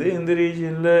regionல இருந்து எந்த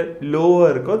regionல லோவா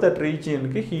இருக்கோ that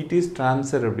regionக்கு heat is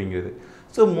transfer அப்படிங்கிறது.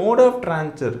 So mode of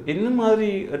transfer என்ன மாதிரி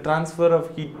transfer of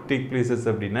heat take places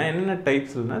அப்படினா என்னென்ன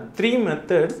டைப்ஸ்னா 3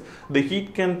 methods the heat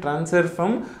can transfer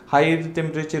from high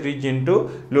temperature region to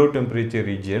low temperature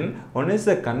region. One is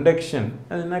the conduction.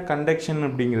 அது என்ன conduction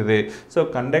அப்படிங்கிறது? So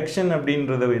conduction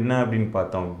அப்படின்றது என்ன அப்படினு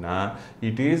பார்த்தோம்னா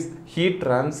it is heat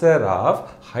transfer of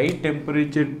high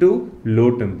temperature to low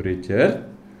temperature.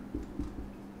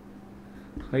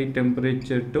 High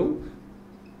temperature to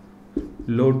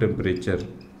low temperature.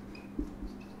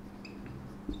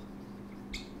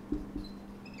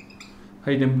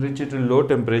 High temperature to low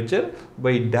temperature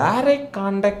by direct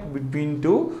contact between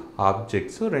two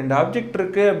objects. So ரெண்டு object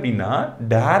இருக்கு அப்படினா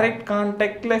direct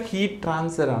contactல heat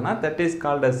transfer ஆனா that is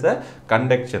called as a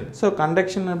conduction. So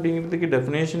conduction அப்படிங்கிறதுக்கு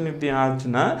definition இப்படி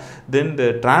ஆச்சுனா then the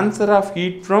transfer of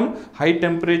heat from high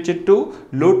temperature to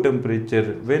low temperature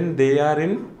when they are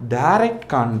in direct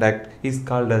contact is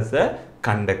called as a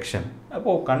conduction.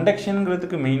 அப்போ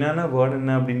கண்டக்ஷன்ங்கிறதுக்கு மெயினான word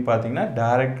என்ன அப்படின்னு பார்த்தீங்கன்னா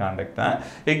direct contact தான்.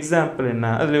 Example என்ன,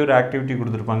 அதில் ஒரு ஆக்டிவிட்டி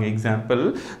கொடுத்துருப்பாங்க. Example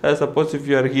suppose if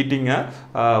you are heating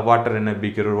water, என்ன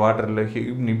பீக்கர், ஒரு வாட்டரில்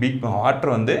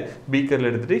வாட்டர் வந்து பீக்கரில்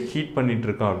எடுத்துகிட்டு ஹீட் பண்ணிகிட்டு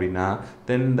இருக்கோம் அப்படின்னா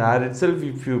தென் there it self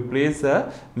if you place a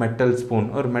metal spoon,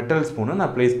 ஒரு மெட்டல் ஸ்பூனை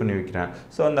நான் பிளேஸ் பண்ணி வைக்கிறேன்.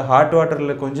 ஸோ அந்த ஹாட்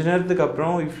வாட்டரில் கொஞ்ச நேரத்துக்கு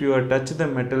அப்புறம் if you touch the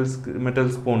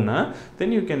metal ஸ்பூன்னா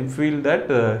then you can feel that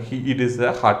it is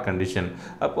a hot condition.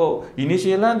 அப்போது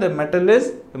இனிஷியலாக இந்த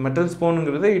metal spoon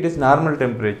it is normal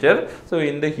temperature, so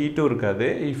in the heat irukadu.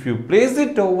 If you place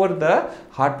it over the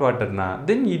hot water na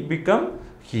then it become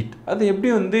heat. அது எப்படி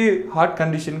வந்து hot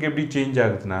condition க்கு எப்படி change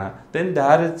ஆகுதுனா then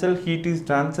there itself heat is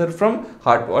transferred from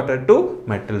hot water to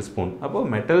metal spoon. அப்போ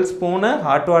metal spoon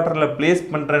hot waterல place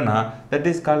பண்றேனா that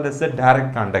is called as a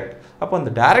direct contact. அப்போ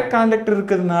அந்த direct contact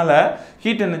இருக்கிறதுனால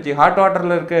ஹீட் எனர்ஜி, ஹாட்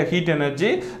வாட்டரில் இருக்க heat energy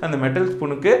அந்த metal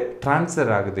ஸ்பூனுக்கு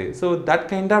transfer ஆகுது. So that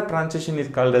kind of transition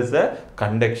is called as a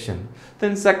conduction.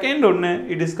 Then second ஒன்று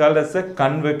it is called as a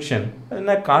convection.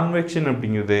 என்ன கான்வெக்ஷன்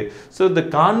அப்படிங்கிறது? So the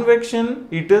கான்வெக்ஷன்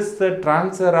it is the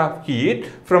transfer of heat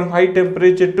from high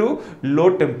temperature to low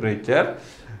temperature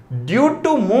due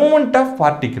to movement of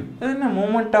particle. என்ன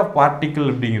movement of particle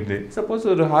அப்படிங்கிறது? Suppose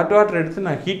ஒரு hot water எடுத்து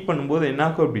நான் heat பண்ணும்போது என்ன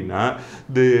ஆகும் அப்படின்னா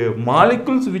the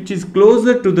molecules which is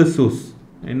closer to the source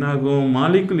என்ன ஆகும்?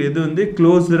 மாலிகுல் எது வந்து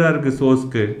க்ளோஸரா இருக்கு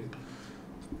சோர்ஸ்க்கு,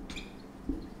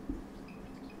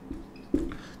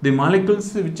 the molecules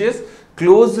which is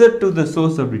closer to the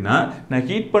source அப்படின்னா நான்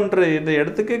ஹீட் பண்ணுற இந்த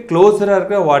இடத்துக்கு க்ளோஸராக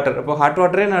இருக்க வாட்டர். அப்போ ஹாட்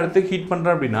வாட்டரே நான் எடுத்து ஹீட்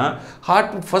பண்ணுறேன் அப்படின்னா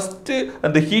ஹாட் ஃபஸ்ட்டு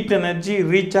அந்த ஹீட் எனர்ஜி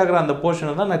ரீச் ஆகிற அந்த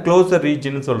போர்ஷனை தான் நான் க்ளோஸர்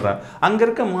ரீஜன்னு சொல்கிறேன். அங்கே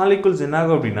இருக்க மாலிகுல்ஸ் என்ன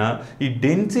ஆகும் அப்படின்னா it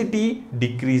density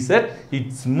டிக்ரீசட்,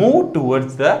 it's move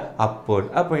towards the upward.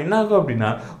 அப்போ என்ன ஆகும்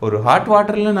அப்படின்னா ஒரு ஹாட்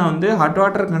வாட்டரில் நான் வந்து ஹாட்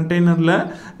வாட்டர் கண்டெய்னரில்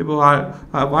இப்போ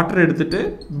வாட்டர் எடுத்துகிட்டு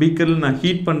பீக்கரில் நான்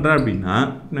ஹீட் பண்ணுறேன் அப்படின்னா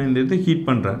நான் இந்த இடத்துல ஹீட்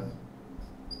பண்ணுறேன்.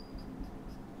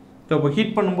 அப்போ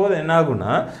ஹீட் பண்ணும்போது என்ன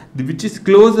ஆகும்னா விச் இஸ்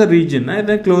க்ளோஸர் ரீஜன்,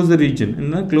 இதான் க்ளோஸர் ரீஜன்,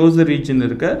 இந்த க்ளோஸர் ரீஜன்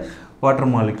இருக்க water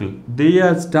molecule they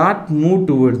are start move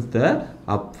towards the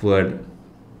upward.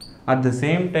 At the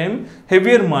same time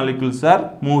heavier molecules are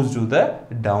moves to the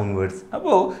downwards.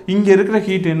 அப்போ இங்க இருக்கிற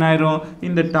ஹீட் என்ன ஆயிரும்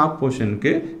இந்த டாப்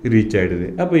போர்ஷனுக்கு ரீச் ஆயிடுது.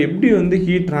 அப்போ எப்படி வந்து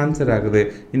ஹீட் ட்ரான்ஸ்ஃபர் ஆகுது?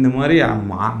 இந்த மாதிரி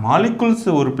மாலிகுல்ஸ்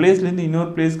ஒரு பிளேஸ்ல இருந்து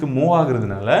இன்னொரு பிளேஸ்க்கு move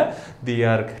ஆகுறதுனால they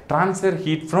are transfer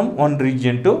heat from one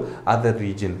region to other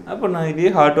region. அப்போ நான்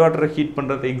இதே ஹாட் வாட்டரை ஹீட்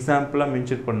பண்றது எக்ஸாம்பிளா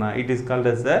மென்ஷன் பண்ணா it is called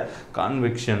as a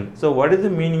convection. So what is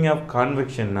the meaning of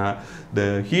convection? The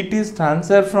heat is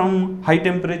transferred from high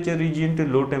temperature region to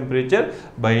low temperature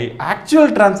by actual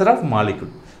transfer of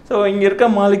molecule. So இங்கே இருக்க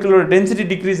மாலிகுலோட density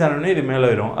degrees ஆனோடனே இது மேலே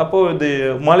வரும். அப்போது the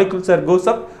molecules are goes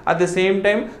up, at the same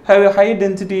time have a high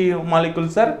density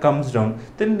molecules are comes down,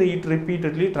 then it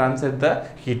repeatedly transfer the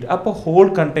heat. அப்போ whole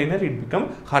container it become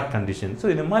hot condition. So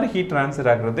இந்த மாதிரி heat transfer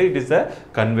ஆகிறது it is a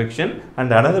convection,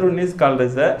 and another one is called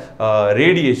as a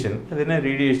radiation. அது என்ன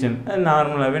radiation?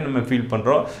 நார்மலாகவே நம்ம feel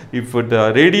பண்ணுறோம். if the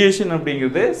radiation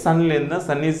அப்படிங்கிறது சன்லேருந்து தான்,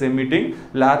 sun is emitting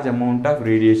large amount of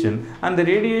radiation, and the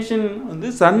radiation வந்து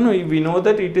sun we know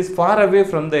that it is far away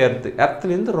from the earth,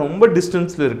 earthலேருந்து ரொம்ப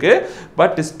டிஸ்டன்ஸில் இருக்குது,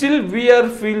 but still we are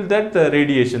feel that the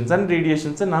radiation, sun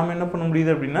radiations நாம் என்ன பண்ண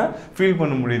முடியுது அப்படின்னா feel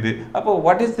பண்ண முடியுது. அப்போ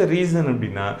what is the reason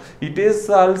அப்படின்னா it is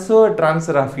also a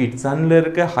transfer of heat. sunல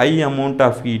இருக்க high amount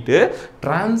of heat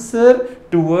transfer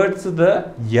towards the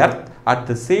earth at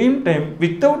the same time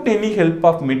without any help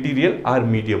of material or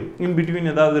medium. in between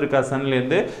ஏதாவது இருக்கா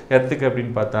சன்லேருந்து எர்த்துக்கு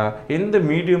அப்படின்னு பார்த்தா எந்த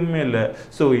மீடியமுமே இல்லை.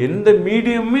 So எந்த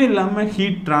மீடியமே இல்லாமல்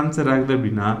ஹீட் ட்ரான்ஸ்ஃபர் ஆகுது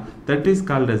அப்படின்னா that is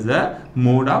called as a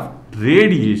mode of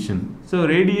radiation. So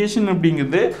radiation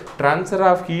அப்படிங்கிறது transfer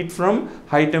of heat from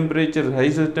high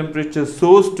temperature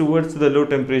source towards the low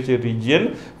temperature region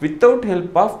without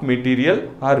help of material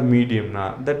or medium.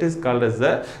 That is called as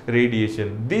a radiation.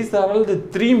 These are all the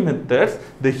three methods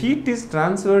the heat is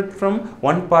transferred from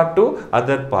one part to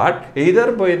other part, either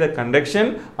by the conduction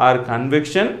or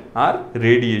convection or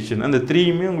radiation. And the three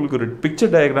மே உங்களுக்கு ஒரு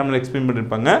picture diagramல explain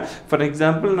பண்ணிருப்பாங்க. For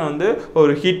example நான் வந்து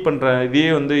ஒரு heat பண்ணுறேன்,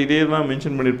 இதே தான்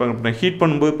mention பண்ணியிருப்பாங்க. அப்படின்னா ஹீட்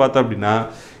பண்ணும்போது பார்த்தா அப்படின்னா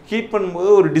ஹீட் பண்ணும்போது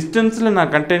ஒரு டிஸ்டன்ஸில்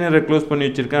நான் கண்டெய்னரை க்ளோஸ் பண்ணி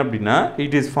வச்சுருக்கேன் அப்படின்னா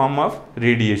it is form of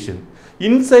radiation.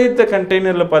 Inside the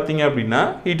கண்டெய்னரில் பார்த்தீங்க அப்படின்னா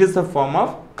it is a form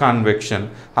of கான்வெக்ஷன்.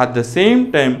 At the same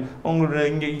time உங்களோட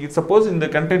இங்கே சப்போஸ் இந்த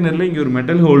கண்டெய்னரில் இங்கே ஒரு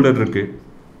மெட்டல் ஹோல்டர் இருக்குது,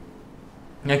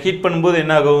 நான் ஹீட் பண்ணும்போது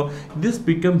என்ன ஆகும், this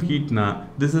become ஹீட்னா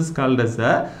this is called as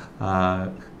a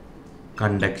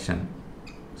conduction.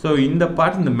 So இந்த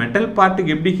பார்ட், இந்த மெட்டல்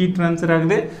பார்ட்டுக்கு எப்படி ஹீட் ட்ரான்ஸ்ஃபர்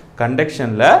ஆகுது,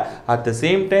 கண்டக்ஷனில். அட் த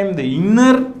சேம் டைம் இந்த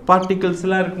இன்னர்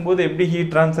பார்ட்டிகல்ஸ்லாம் இருக்கும்போது எப்படி ஹீட்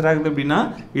ட்ரான்ஸ்ஃபர் ஆகுது அப்படின்னா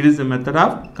it is a method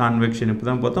of கான்வெக்ஷன். இப்போ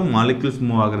தான் பார்த்தோம் மாலிகுல்ஸ்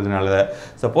மூவ் ஆகுறதுனால.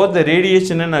 சப்போஸ் இந்த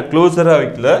ரேடியேஷனை நான் க்ளோஸராக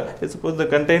வைக்கல, சப்போஸ் இந்த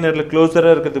கண்டெய்னரில்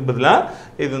க்ளோஸராக இருக்கிறதுக்கு பதிலாக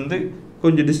இது வந்து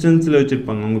கொஞ்சம் டிஸ்டன்ஸில்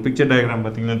வச்சுருப்பாங்க. உங்கள் பிக்சர் டயக்ராம்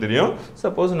பார்த்தீங்கன்னா தெரியும்.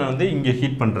 சப்போஸ் நான் வந்து இங்கே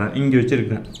ஹீட் பண்ணுறேன், இங்கே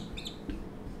வச்சுருக்கேன்.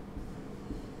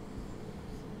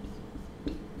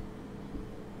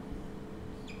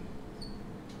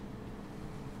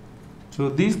 So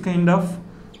this kind of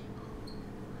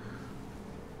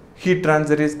heat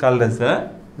transfer is called as a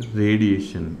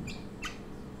radiation.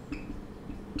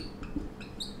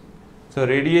 So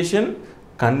radiation,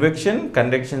 convection,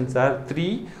 conductions are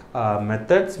three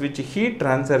methods which heat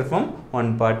transfer from one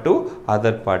part to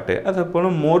other part. அதே போல்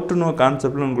மோட்டுன்னு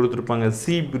கான்செப்டில் ஒன்று கொடுத்துருப்பாங்க,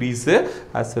 sea breeze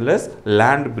as well as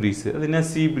land breeze. அது என்ன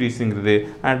sea breezeங்கிறது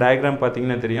diagram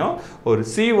பார்த்தீங்கன்னா தெரியும். ஒரு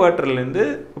sea வாட்டர்லேருந்து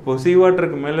இப்போ sea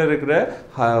வாட்டருக்கு மேலே இருக்கிற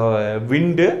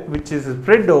விண்டு which is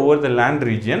spread over the land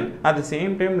region, at the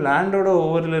same time லேண்டோட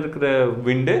ஓவரில் இருக்கிற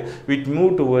விண்டு which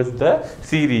move towards the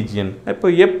sea region.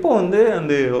 எப்போ வந்து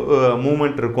அந்த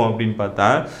மூமெண்ட் இருக்கும் அப்படின்னு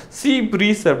பார்த்தா sea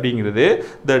breeze அப்படிங்கிறது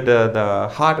the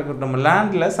hot, நம்ம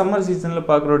லேண்டில் சம்மர் சீசனில்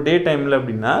பார்க்குற டே டைமில்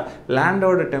அப்படின்னா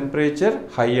லேண்டோட டெம்பரேச்சர்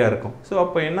ஹையாக இருக்கும். ஸோ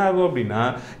அப்போ என்ன ஆகும் அப்படின்னா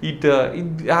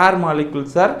ஏர்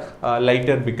molecules R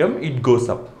lighter become it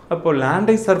goes அப். அப்போ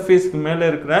லேண்டை சர்ஃபேஸ்க்கு மேலே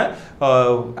இருக்கிற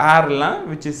ஏர்லாம்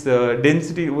which is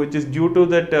density which is due to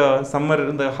that summer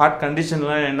இந்த ஹாட்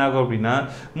கண்டிஷன்லாம் என்ன ஆகும் அப்படின்னா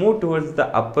move towards the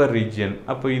Appar region.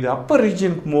 அப்போ இது அப்பர்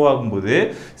ரீஜியனுக்கு மூவ் ஆகும்போது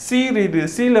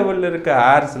சி லெவலில் இருக்க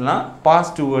ஏர்ஸ்லாம்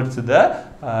pass towards the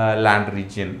land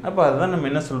region. அப்போ அதுதான் நம்ம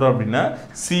என்ன சொல்கிறோம் அப்படின்னா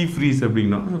சி ஃப்ரீஸ்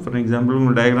அப்படிங்கிறோம். ஃபார் எக்ஸாம்பிள்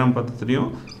உங்கள் டயக்ராம் பார்த்து தெரியும்,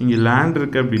 இங்கே லேண்ட்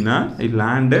இருக்குது அப்படின்னா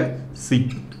land C.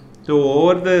 So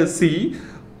over the C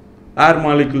air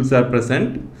molecules are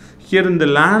present. Here in the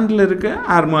landல இருக்க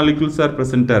air molecules are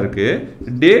present இருக்கு.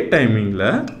 Day timingல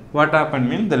what happen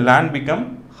means the land become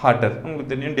hotter.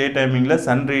 உங்களுக்கு தெரியும் டே டைமிங்கில்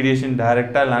சன் ரேடியேஷன்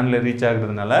டைரெக்டாக லேண்டில் reach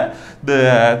ஆகுறதுனால the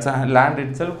land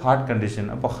itself hot condition.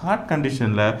 அப்போ hot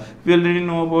conditionல we already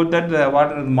know about that the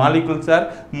water molecules are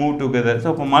move together. So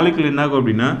அப்போ molecule என்ன ஆகும்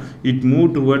அப்படின்னா it move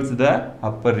towards the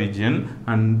upper region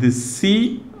and the sea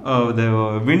the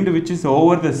wind which is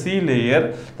over the sea layer,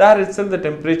 there itself the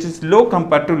temperature is low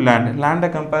compared to land. Land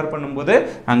compare பண்ணும்போது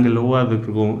அங்கே லோவாக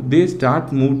இருக்கும். They start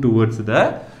move towards the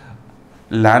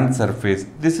land surface.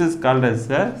 This is called as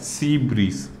a sea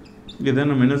breeze. இதை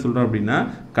நம்ம என்ன சொல்கிறோம் அப்படின்னா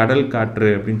கடல் காற்று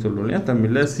அப்படின்னு சொல்கிறோம் இல்லையா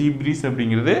தமிழில். sea breeze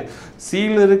அப்படிங்கிறது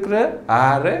சீல இருக்கிற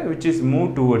ஏரை which is move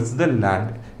towards the land.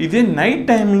 இதே நைட்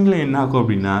டைமிங்கில் என்ன ஆகும்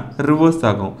அப்படின்னா ரிவர்ஸ்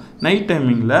ஆகும். நைட்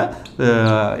டைமிங்கில்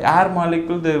ஏர்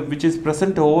molecule which is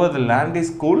present over the land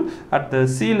is cool, at the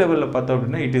சீ லெவலில் பார்த்தோம்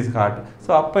அப்படின்னா இட் இஸ் ஹாட்.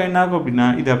 ஸோ அப்போ என்ன ஆகும் அப்படின்னா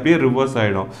இது அப்படியே ரிவர்ஸ்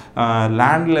ஆகிடும்.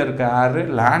 லேண்டில் இருக்க air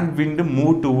land wind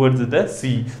move towards the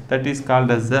sea, that is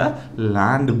called as the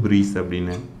land breeze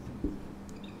அப்படின்னு.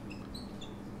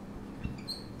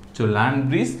 ஸோ லேண்ட்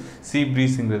ப்ரீஸ் சீ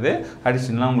ப்ரீஸுங்கிறது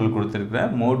அடிஷ்னலாக உங்களுக்கு கொடுத்துருக்குற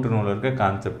மோட்ரு நூலில் இருக்க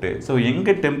கான்செப்ட்டு. ஸோ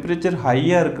எங்கே டெம்பரேச்சர்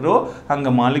ஹையாக இருக்கிறோ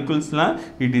அங்கே மாலிகுல்ஸ்லாம்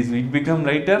it become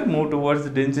lighter, move towards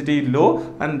density low,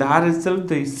 and air is self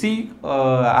the sea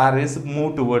air is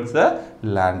move towards the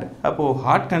land. அப்போது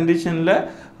ஹாட் கண்டிஷனில்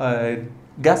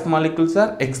கேஸ் மாலிகுல்ஸ்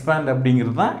ஆர் எக்ஸ்பேண்ட்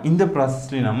அப்படிங்கிறது தான் இந்த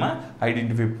ப்ராசஸ்லேயும் நம்ம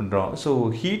ஐடென்டிஃபை பண்ணுறோம். ஸோ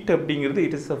ஹீட் அப்படிங்கிறது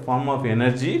it is a form of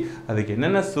energy. அதுக்கு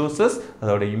என்னென்ன சோர்சஸ்,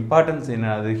 அதோட இம்பார்ட்டன்ஸ் என்ன,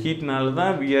 அது ஹீட்னால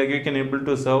தான் we can able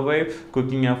to survive,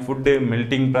 cooking of food,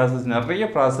 melting process, நிறைய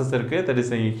ப்ராசஸ் இருக்குது. That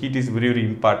is heat is very very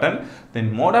important.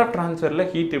 Then mode of ட்ரான்ஸ்ஃபரில்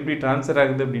heat எப்படி ட்ரான்ஸ்ஃபர்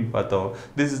ஆகுது அப்படின்னு பார்த்தோம்.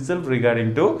 This is self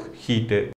regarding to heat.